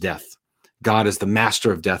masters death. God is the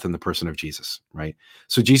master of death in the person of Jesus, right?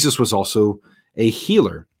 So Jesus was also a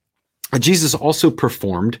healer. Jesus also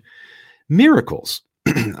performed miracles.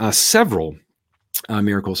 several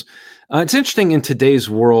miracles. It's interesting in today's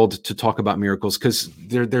world to talk about miracles because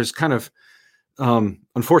there's kind of,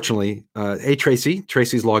 unfortunately, hey,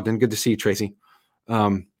 Tracy's logged in. Good to see you, Tracy.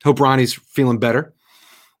 Hope Ronnie's feeling better.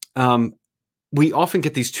 We often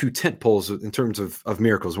get these two tent poles in terms of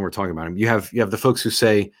miracles when we're talking about them. You have the folks who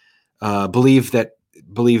say, believe that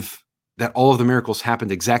all of the miracles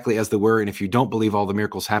happened exactly as they were. And if you don't believe all the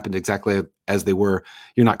miracles happened exactly as they were,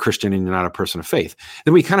 you're not Christian and you're not a person of faith.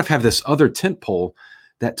 Then we kind of have this other tent pole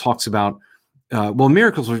that talks about,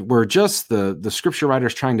 miracles were just the scripture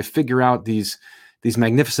writers trying to figure out these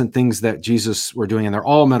magnificent things that Jesus were doing. And they're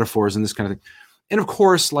all metaphors and this kind of thing. And of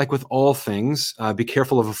course, like with all things, be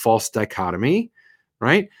careful of a false dichotomy,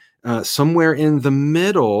 right? Somewhere in the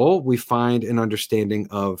middle, we find an understanding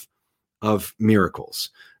of miracles,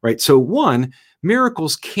 right? So one,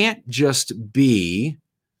 miracles can't just be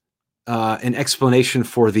an explanation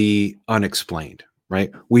for the unexplained,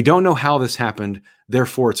 right? We don't know how this happened,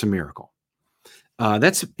 therefore it's a miracle.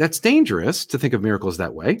 That's dangerous to think of miracles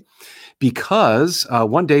that way, because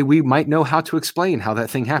one day we might know how to explain how that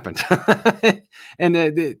thing happened.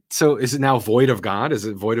 And so is it now void of God? Is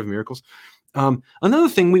it void of miracles? Another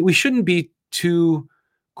thing, we shouldn't be too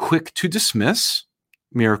quick to dismiss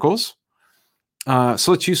miracles. So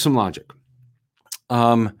let's use some logic.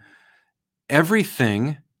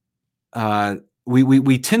 Everything,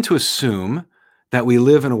 we tend to assume that we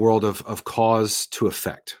live in a world of cause to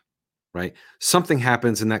effect, right? Something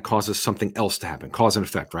happens and that causes something else to happen, cause and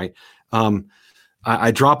effect, right?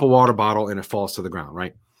 I drop a water bottle and it falls to the ground,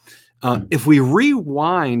 right? If we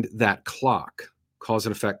rewind that clock, cause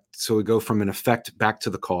and effect, so we go from an effect back to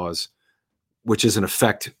the cause, which is an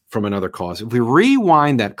effect from another cause. If we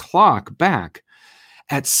rewind that clock back,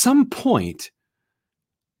 at some point,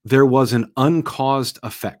 there was an uncaused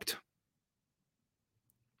effect,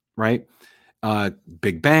 right?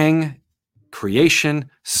 Big Bang, creation,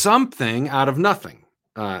 something out of nothing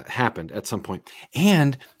happened at some point.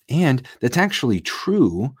 And that's actually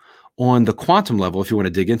true on the quantum level, if you want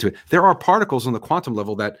to dig into it. There are particles on the quantum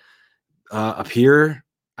level that appear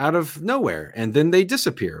out of nowhere, and then they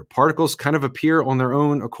disappear. Particles kind of appear on their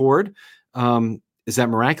own accord. Is that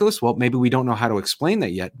miraculous? Well, maybe we don't know how to explain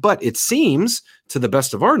that yet, but it seems, to the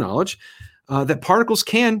best of our knowledge, that particles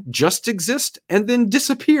can just exist and then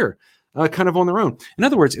disappear kind of on their own. In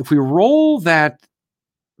other words, if we roll that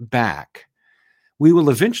back, we will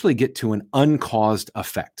eventually get to an uncaused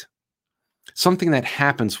effect. Something that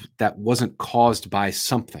happens that wasn't caused by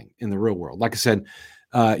something in the real world. Like I said,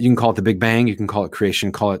 you can call it the Big Bang, you can call it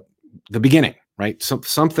creation, call it the beginning, right?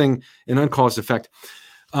 Something, an uncaused effect.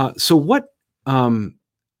 So what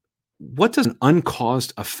does an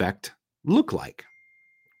uncaused effect look like?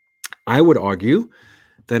 I would argue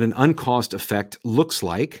that an uncaused effect looks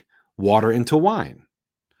like water into wine.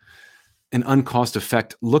 An uncaused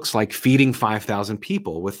effect looks like feeding 5,000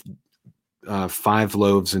 people with 5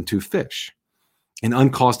 loaves and 2 fish. An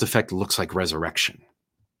uncaused effect looks like resurrection,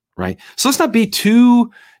 right? So let's not be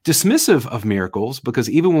too dismissive of miracles, because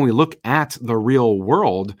even when we look at the real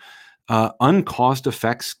world, uncaused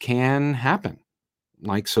effects can happen.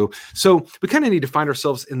 Like so we kind of need to find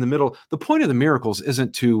ourselves in the middle. The point of the miracles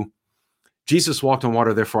isn't to Jesus walked on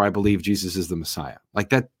water, therefore I believe Jesus is the Messiah.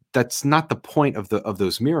 Like that's not the point of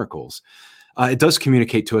those miracles. It does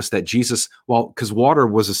communicate to us that Jesus, because water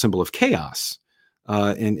was a symbol of chaos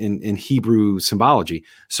in Hebrew symbology.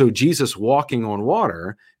 So Jesus walking on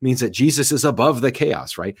water means that Jesus is above the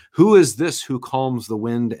chaos, right? Who is this who calms the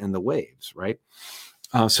wind and the waves, right?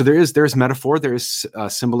 So there is metaphor, there is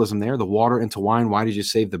symbolism there. The water into wine. Why did you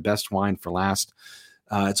save the best wine for last?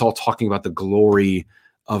 It's all talking about the glory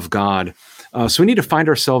of God. So we need to find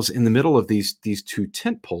ourselves in the middle of these two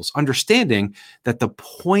tent poles, understanding that the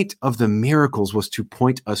point of the miracles was to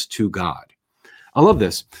point us to God. I love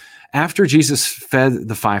this. After Jesus fed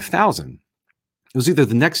the 5,000, it was either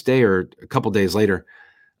the next day or a couple days later,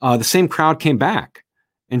 the same crowd came back.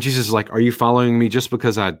 And Jesus is like, are you following me just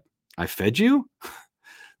because I fed you?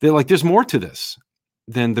 They're like, there's more to this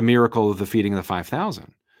than the miracle of the feeding of the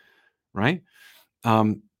 5,000, right?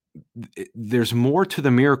 There's more to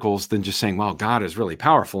the miracles than just saying, well, God is really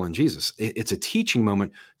powerful in Jesus. It's a teaching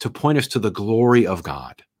moment to point us to the glory of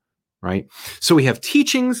God, right? So we have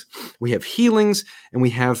teachings, we have healings, and we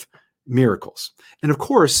have miracles. And of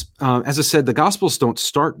course, as I said, the Gospels don't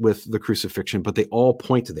start with the crucifixion, but they all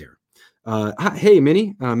point to there. Hey,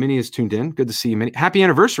 Minnie. Minnie is tuned in. Good to see you, Minnie. Happy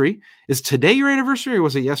anniversary. Is today your anniversary or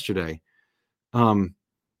was it yesterday?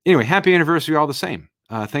 Anyway, happy anniversary all the same.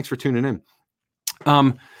 Thanks for tuning in.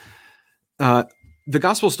 The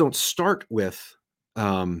Gospels don't start with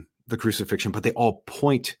the crucifixion, but they all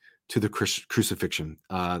point to the crucifixion.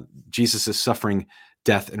 Jesus is suffering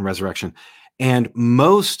death and resurrection. And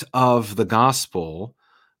most of the gospel,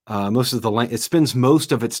 it spends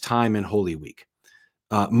most of its time in Holy Week.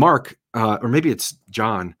 Mark, or maybe it's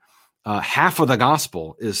John, half of the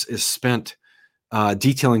gospel is spent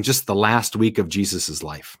detailing just the last week of Jesus's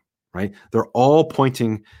life, right? They're all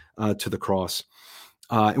pointing to the cross.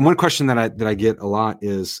 And one question that I get a lot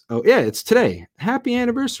is, oh yeah, it's today. Happy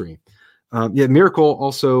anniversary. Miracle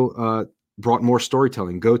also brought more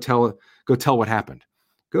storytelling. Go tell what happened.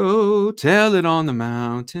 Go tell it on the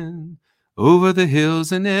mountain, over the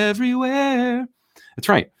hills and everywhere. That's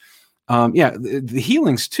right. The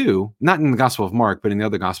healings too, not in the Gospel of Mark, but in the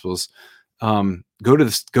other Gospels, go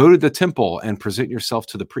to the temple and present yourself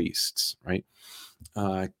to the priests, right?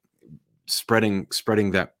 Spreading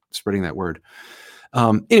that word.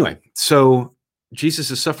 Anyway, so Jesus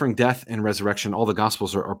is suffering death and resurrection. All the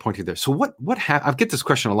Gospels are pointing there. So I get this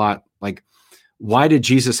question a lot, like, why did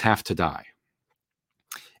Jesus have to die?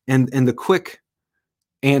 And the quick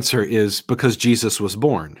answer is because Jesus was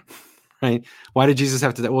born, right? Why did Jesus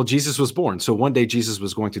have to die? Well, Jesus was born. So one day Jesus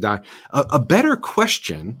was going to die. A better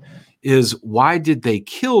question is, why did they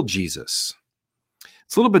kill Jesus?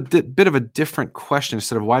 It's a little bit of a different question.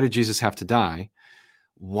 Instead of why did Jesus have to die,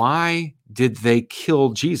 why did they kill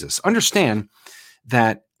Jesus? Understand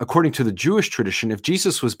that according to the Jewish tradition, if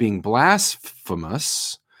Jesus was being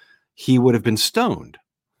blasphemous, he would have been stoned,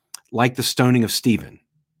 like the stoning of Stephen.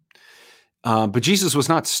 But Jesus was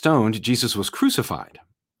not stoned. Jesus was crucified,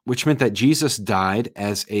 which meant that Jesus died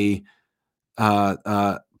as a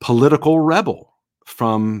political rebel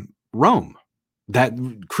from Rome. That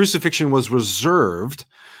crucifixion was reserved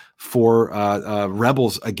for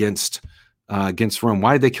rebels against Rome.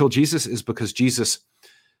 Why did they kill Jesus? Is because Jesus,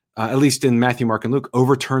 at least in Matthew, Mark, and Luke,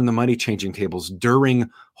 overturned the money changing tables during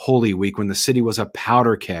Holy Week when the city was a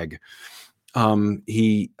powder keg.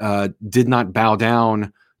 He did not bow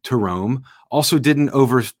down to Rome. Also didn't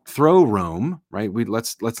overthrow Rome, right?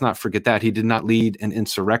 Let's not forget that. He did not lead an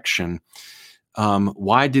insurrection.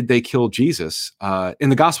 Why did they kill Jesus? In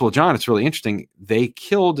the Gospel of John, it's really interesting. The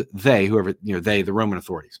Roman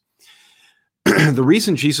authorities. The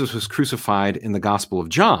reason Jesus was crucified in the Gospel of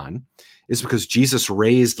John is because Jesus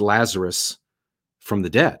raised Lazarus from the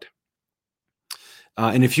dead.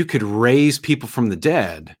 And if you could raise people from the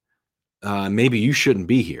dead, maybe you shouldn't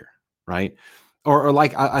be here, right? Or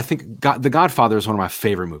like, I think The Godfather is one of my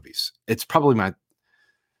favorite movies. It's probably my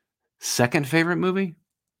second favorite movie,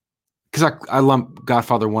 because I lump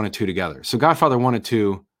Godfather 1 and 2 together. So Godfather 1 and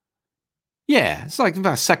 2, yeah, it's like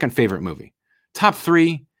my second favorite movie. Top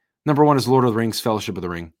 3, number 1 is Lord of the Rings, Fellowship of the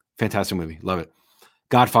Ring. Fantastic movie. Love it.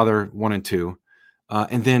 Godfather 1 and 2.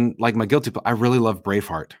 And then, like, my guilty, I really love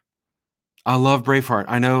Braveheart. I love Braveheart.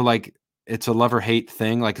 I know, like, it's a love or hate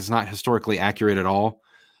thing. Like, it's not historically accurate at all.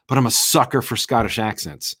 But I'm a sucker for Scottish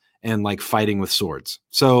accents and, like, fighting with swords.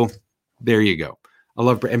 So there you go. I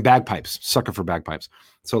love, and bagpipes, sucker for bagpipes.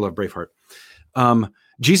 So I love Braveheart.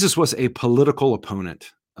 Jesus was a political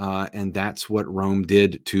opponent, and that's what Rome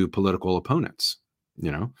did to political opponents.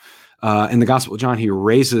 In the Gospel of John, he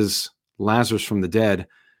raises Lazarus from the dead,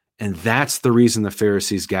 and that's the reason the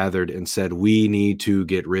Pharisees gathered and said, we need to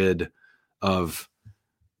get rid of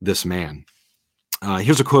this man.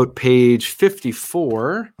 Here's a quote, page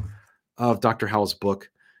 54 of Dr. Howell's book.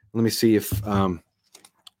 Let me see if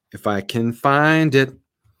I can find it.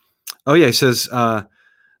 Oh yeah, he says,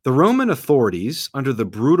 the Roman authorities under the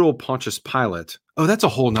brutal Pontius Pilate. Oh, that's a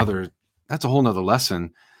whole nother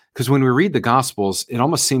lesson. Because when we read the Gospels, it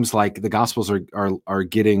almost seems like the Gospels are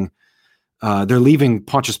getting, they're leaving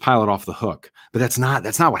Pontius Pilate off the hook. But that's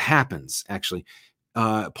not what happens, actually.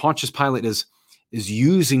 Pontius Pilate is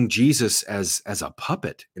using Jesus as a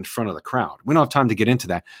puppet in front of the crowd. We don't have time to get into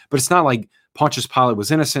that, but it's not like Pontius Pilate was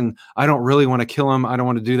innocent. I don't really want to kill him. I don't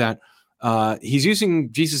want to do that. He's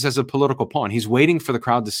using Jesus as a political pawn. He's waiting for the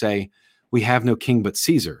crowd to say, we have no king but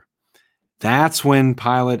Caesar. That's when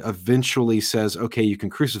Pilate eventually says, okay, you can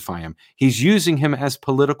crucify him. He's using him as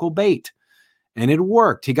political bait. And it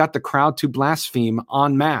worked. He got the crowd to blaspheme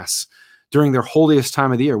en masse during their holiest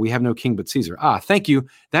time of the year. We have no king but Caesar. Thank you.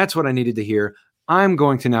 That's what I needed to hear. I'm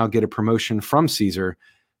going to now get a promotion from Caesar.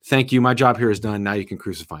 Thank you. My job here is done. Now you can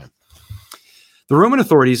crucify him. The Roman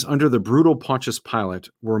authorities under the brutal Pontius Pilate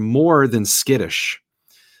were more than skittish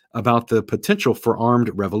about the potential for armed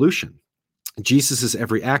revolution. Jesus'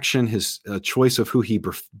 every action, his choice of who he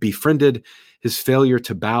befriended, his failure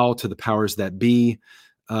to bow to the powers that be,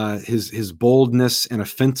 his boldness and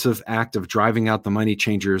offensive act of driving out the money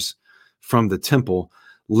changers from the temple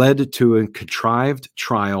led to a contrived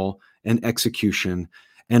trial and execution,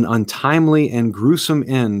 an untimely and gruesome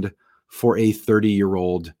end for a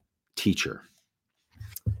 30-year-old teacher.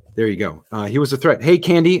 There you go. He was a threat. Hey,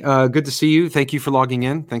 Candy, good to see you. Thank you for logging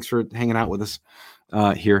in. Thanks for hanging out with us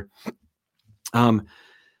here. We're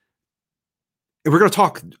going to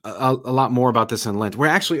talk a lot more about this in Lent. We're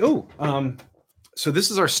actually, so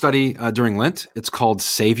this is our study during Lent. It's called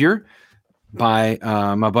Savior by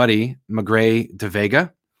my buddy, Magray de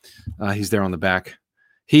Vega. He's there on the back.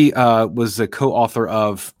 He was the co-author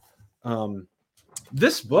of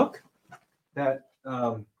this book that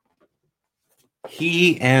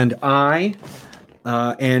he and I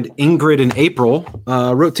and Ingrid and April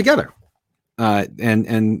wrote together.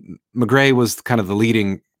 And Magray was kind of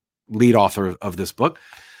the lead author of this book.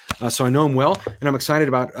 So I know him well, and I'm excited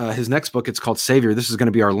about his next book. It's called Savior. This is going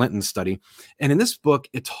to be our Lenten study. And in this book,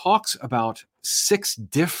 it talks about 6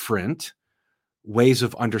 different ways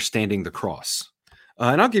of understanding the cross.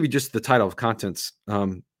 And I'll give you just the title of contents.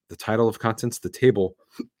 The table of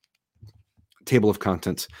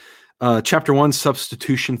contents. Chapter 1,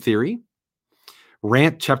 substitution theory.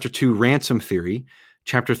 Chapter 2, ransom theory.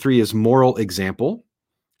 Chapter 3 is moral example.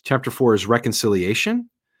 Chapter 4 is reconciliation.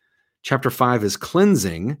 Chapter 5 is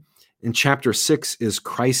cleansing. And chapter 6 is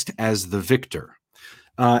Christ as the victor.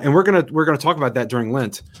 And we're gonna talk about that during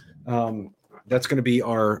Lent. That's going to be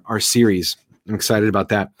our series. I'm excited about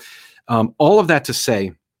that. All of that to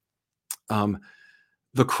say,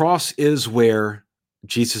 the cross is where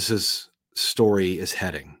Jesus's story is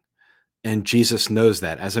heading. And Jesus knows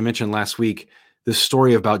that. As I mentioned last week, the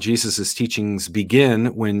story about Jesus's teachings begin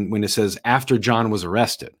when it says after John was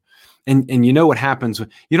arrested. And you know what happens?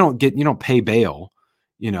 You don't pay bail,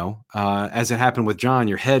 as it happened with John,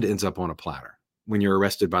 your head ends up on a platter when you're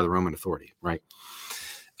arrested by the Roman authority, right?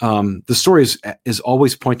 The story is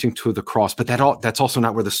always pointing to the cross, but that's also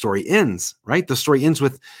not where the story ends, right? The story ends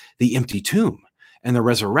with the empty tomb and the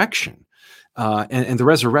resurrection. And the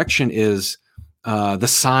resurrection is the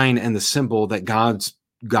sign and the symbol that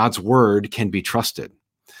God's word can be trusted.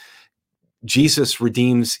 Jesus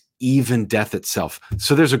redeems even death itself.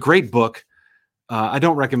 So there's a great book. I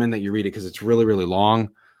don't recommend that you read it because it's really, really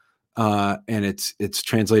long. And it's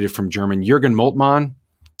translated from German. Jürgen Moltmann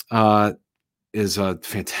is a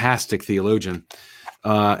fantastic theologian.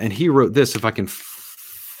 And he wrote this, if I can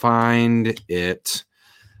find it.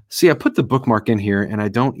 See, I put the bookmark in here and I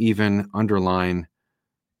don't even underline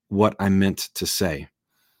what I meant to say.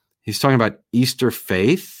 He's talking about Easter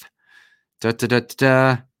faith. Oh,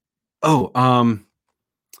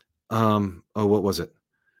 what was it?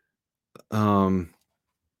 I'll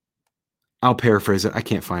paraphrase it. I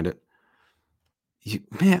can't find it.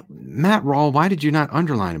 Matt Rawl, why did you not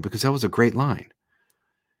underline it? Because that was a great line.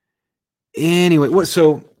 Anyway,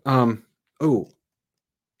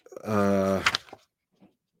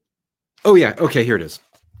 yeah. Okay, here it is.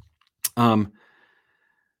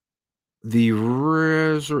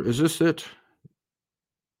 Is this it?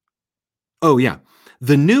 Oh, yeah.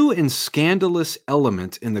 The new and scandalous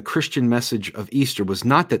element in the Christian message of Easter was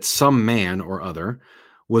not that some man or other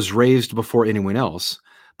was raised before anyone else,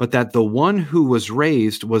 but that the one who was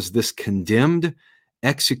raised was this condemned,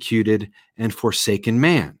 executed, and forsaken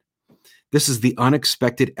man. This is the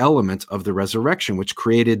unexpected element of the resurrection, which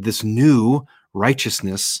created this new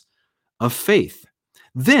righteousness of faith.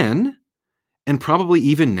 Then, and probably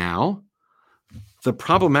even now, the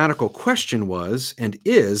problematical question was and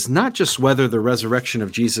is not just whether the resurrection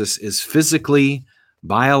of Jesus is physically,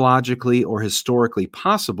 biologically, or historically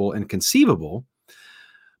possible and conceivable,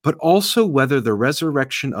 but also whether the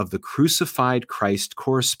resurrection of the crucified Christ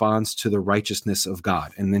corresponds to the righteousness of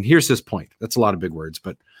God. And then here's his point. That's a lot of big words,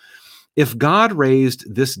 but if God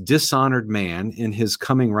raised this dishonored man in his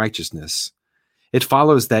coming righteousness, it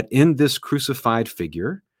follows that in this crucified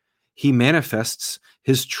figure, he manifests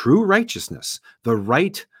his true righteousness, the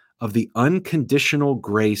right of the unconditional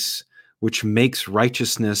grace, which makes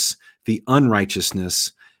righteousness the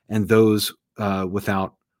unrighteousness and those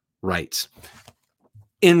without rights.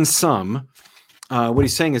 In sum, what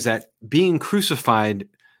he's saying is that being crucified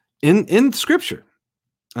in Scripture,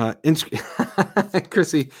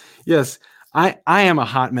 Chrissy, yes, I am a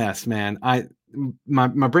hot mess, man. My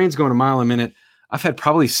brain's going a mile a minute. I've had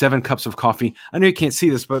probably 7 cups of coffee. I know you can't see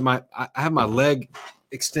this, but I have my leg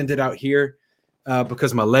extended out here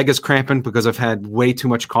because my leg is cramping because I've had way too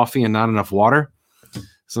much coffee and not enough water.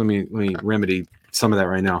 So let me remedy some of that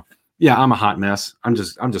right now. Yeah, I'm a hot mess. I'm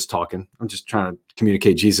just talking. I'm just trying to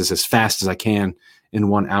communicate Jesus as fast as I can in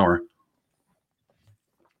 1 hour.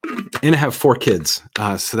 And I have 4 kids,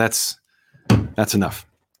 so that's enough.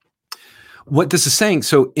 What this is saying,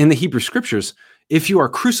 so in the Hebrew Scriptures, if you are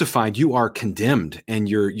crucified, you are condemned and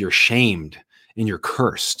you're shamed and you're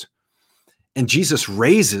cursed. and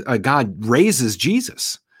God raises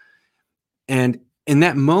Jesus. And in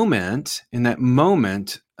that moment,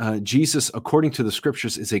 Jesus, according to the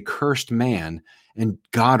scriptures, is a cursed man, and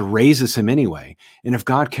God raises him anyway. And if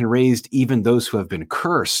God can raise even those who have been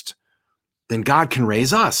cursed, then God can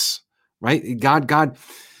raise us, right? God,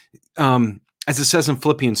 as it says in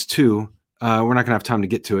Philippians 2, we're not going to have time to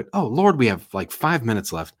get to it. Oh, Lord, we have like 5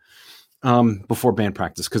 minutes left before band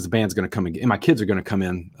practice, because the band's going to come in, and my kids are going to come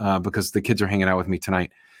in because the kids are hanging out with me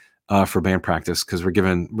tonight for band practice, because we're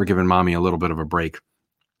giving mommy a little bit of a break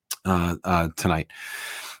tonight.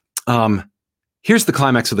 Here's the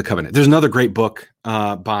climax of the covenant. There's another great book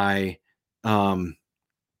by, who's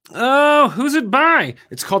it by?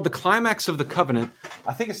 It's called The Climax of the Covenant.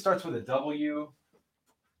 I think it starts with a W.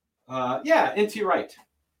 N.T. Wright.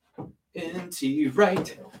 N.T.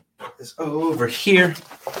 Wright is over here.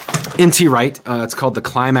 N.T. Wright. It's called The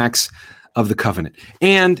Climax of the Covenant.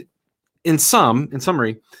 And in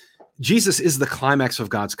summary, Jesus is the climax of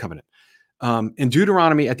God's covenant. In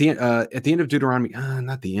Deuteronomy, at the end of Deuteronomy,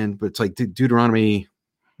 not the end, but it's like Deuteronomy,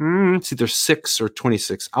 it's either 6 or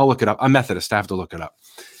 26. I'll look it up. I'm Methodist. I have to look it up.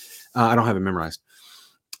 I don't have it memorized.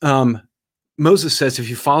 Moses says, if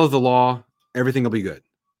you follow the law, everything will be good,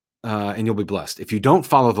 and you'll be blessed. If you don't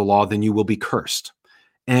follow the law, then you will be cursed.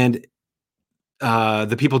 And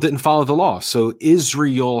the people didn't follow the law, so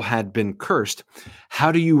Israel had been cursed.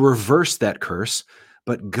 How do you reverse that curse?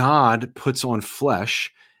 But God puts on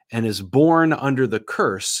flesh and is born under the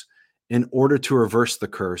curse in order to reverse the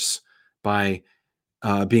curse by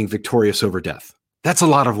being victorious over death. That's a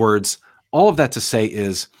lot of words. All of that to say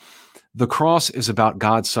is the cross is about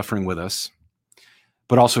God suffering with us,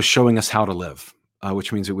 but also showing us how to live,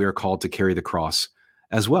 which means that we are called to carry the cross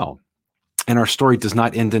as well. And our story does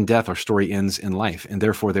not end in death. Our story ends in life. And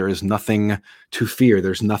therefore, there is nothing to fear.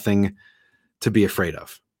 There's nothing to be afraid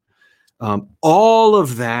of. All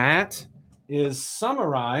of that is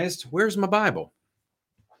summarized. Where's my Bible?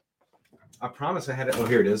 I promise I had it. Oh,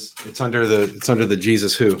 here it is. It's under the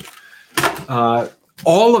Jesus Who.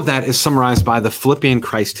 All of that is summarized by the Philippian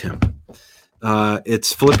Christ hymn.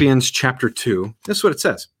 It's Philippians chapter 2. This is what it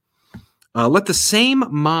says. Let the same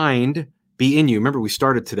mind be in you. Remember, we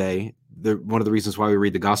started today. One of the reasons why we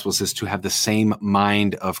read the Gospels is to have the same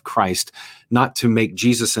mind of Christ, not to make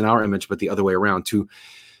Jesus in our image, but the other way around, to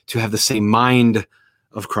have the same mind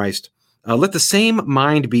of Christ. Let the same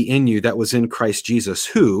mind be in you that was in Christ Jesus,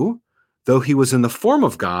 who, though he was in the form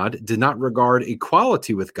of God, did not regard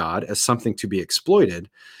equality with God as something to be exploited,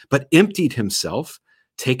 but emptied himself,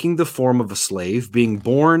 taking the form of a slave, being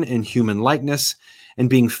born in human likeness,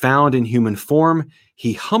 and being found in human form,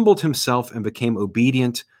 he humbled himself and became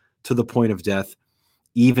obedient to the point of death,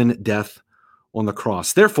 even death on the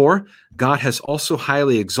cross. Therefore, God has also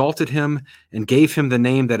highly exalted him and gave him the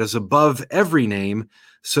name that is above every name,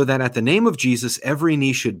 so that at the name of Jesus, every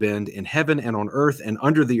knee should bend in heaven and on earth and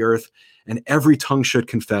under the earth, and every tongue should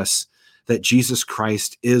confess that Jesus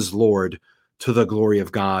Christ is Lord, to the glory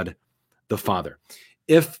of God the Father.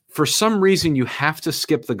 If for some reason you have to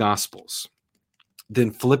skip the Gospels,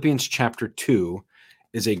 then Philippians chapter 2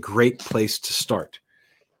 is a great place to start.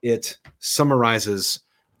 It summarizes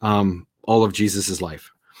all of Jesus's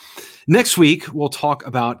life. Next week, we'll talk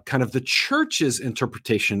about kind of the church's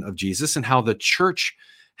interpretation of Jesus and how the church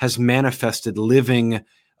has manifested living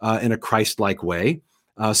in a Christ-like way,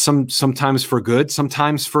 sometimes for good,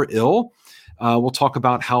 sometimes for ill. We'll talk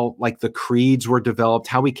about how like the creeds were developed,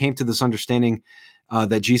 how we came to this understanding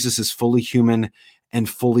that Jesus is fully human and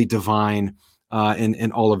fully divine,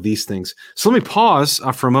 and all of these things. So let me pause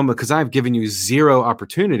for a moment, because I've given you zero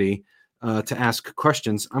opportunity to ask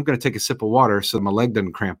questions. I'm going to take a sip of water so my leg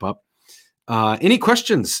doesn't cramp up. Any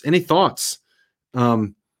questions? Any thoughts?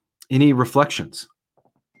 Any reflections?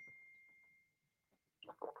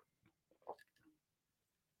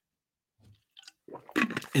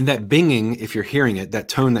 And that binging, if you're hearing it, that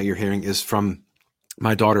tone that you're hearing is from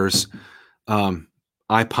my daughter's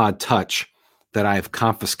iPod Touch that I've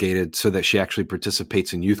confiscated so that she actually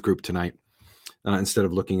participates in youth group tonight instead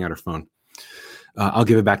of looking at her phone. I'll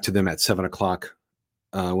give it back to them at 7:00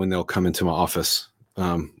 when they'll come into my office,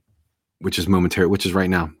 which is momentary, which is right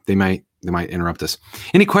now. They might interrupt us.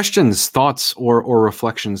 Any questions, thoughts, or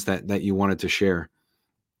reflections that you wanted to share?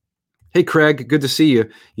 Hey, Craig, good to see you.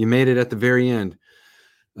 You made it at the very end.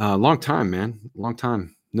 Long time, man. Long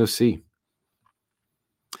time. No see.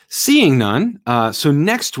 Seeing none. So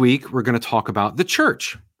next week, we're going to talk about the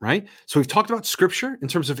church, right? So we've talked about Scripture in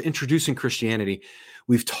terms of introducing Christianity.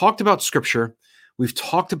 We've talked about Scripture. we've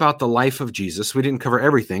talked about the life of Jesus. We didn't cover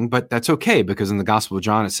everything, but that's okay, because in the Gospel of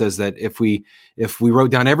John, it says that if we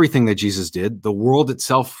wrote down everything that Jesus did, the world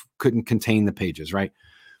itself couldn't contain the pages, right?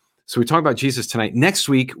 So we talk about Jesus tonight. Next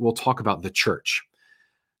week, we'll talk about the church.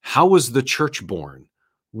 How was the church born?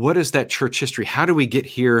 What is that church history? How do we get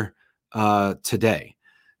here today?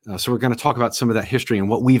 So we're going to talk about some of that history and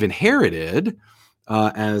what we've inherited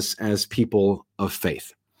as people of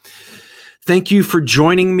faith. Thank you for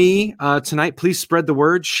joining me tonight. Please spread the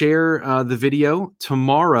word, share the video.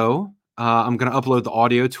 Tomorrow, I'm going to upload the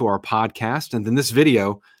audio to our podcast, and then this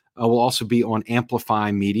video will also be on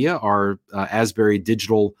Amplify Media, our Asbury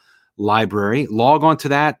digital library. Log on to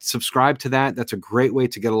that, subscribe to that. That's a great way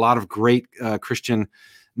to get a lot of great Christian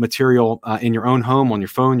material in your own home, on your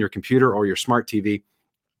phone, your computer, or your smart TV.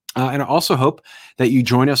 And I also hope that you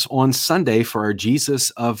join us on Sunday for our Jesus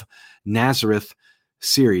of Nazareth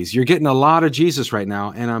series. You're getting a lot of Jesus right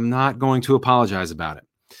now, and I'm not going to apologize about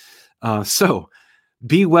it. So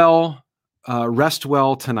be well, rest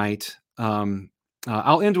well tonight.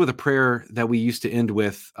 I'll end with a prayer that we used to end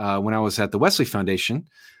with when I was at the Wesley Foundation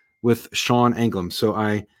with Sean Anglem. So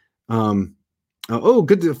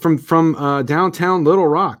good from downtown Little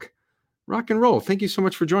Rock, rock and roll. Thank you so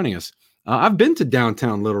much for joining us. I've been to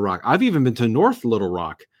downtown Little Rock. I've even been to North Little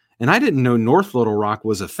Rock, and I didn't know North Little Rock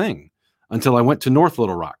was a thing until I went to North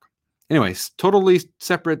Little Rock. Anyways, totally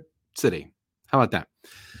separate city. How about that?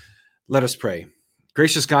 Let us pray.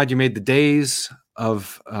 Gracious God, you made the days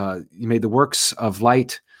of, you made the works of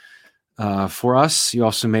light for us. You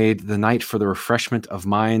also made the night for the refreshment of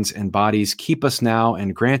minds and bodies. Keep us now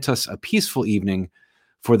and grant us a peaceful evening.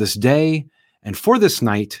 For this day and for this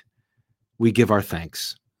night, we give our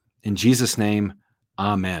thanks. In Jesus' name,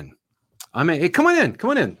 amen. Amen. Hey, come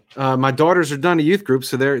on in. My daughters are done a youth group,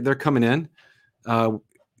 so they're coming in.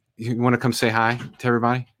 You want to come say hi to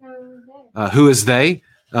everybody? Who is they?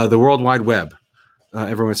 The World Wide Web.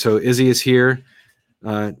 Everyone. So Izzy is here.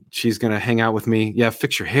 She's going to hang out with me. Yeah,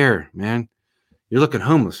 fix your hair, man. You're looking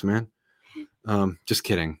homeless, man. Just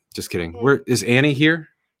kidding. Where is Annie here?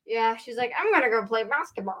 Yeah, she's like, I'm going to go play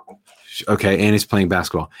basketball. Okay, Annie's playing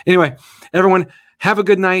basketball. Anyway, everyone, have a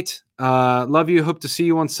good night. Love you. Hope to see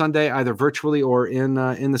you on Sunday, either virtually or in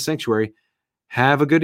the sanctuary. Have a good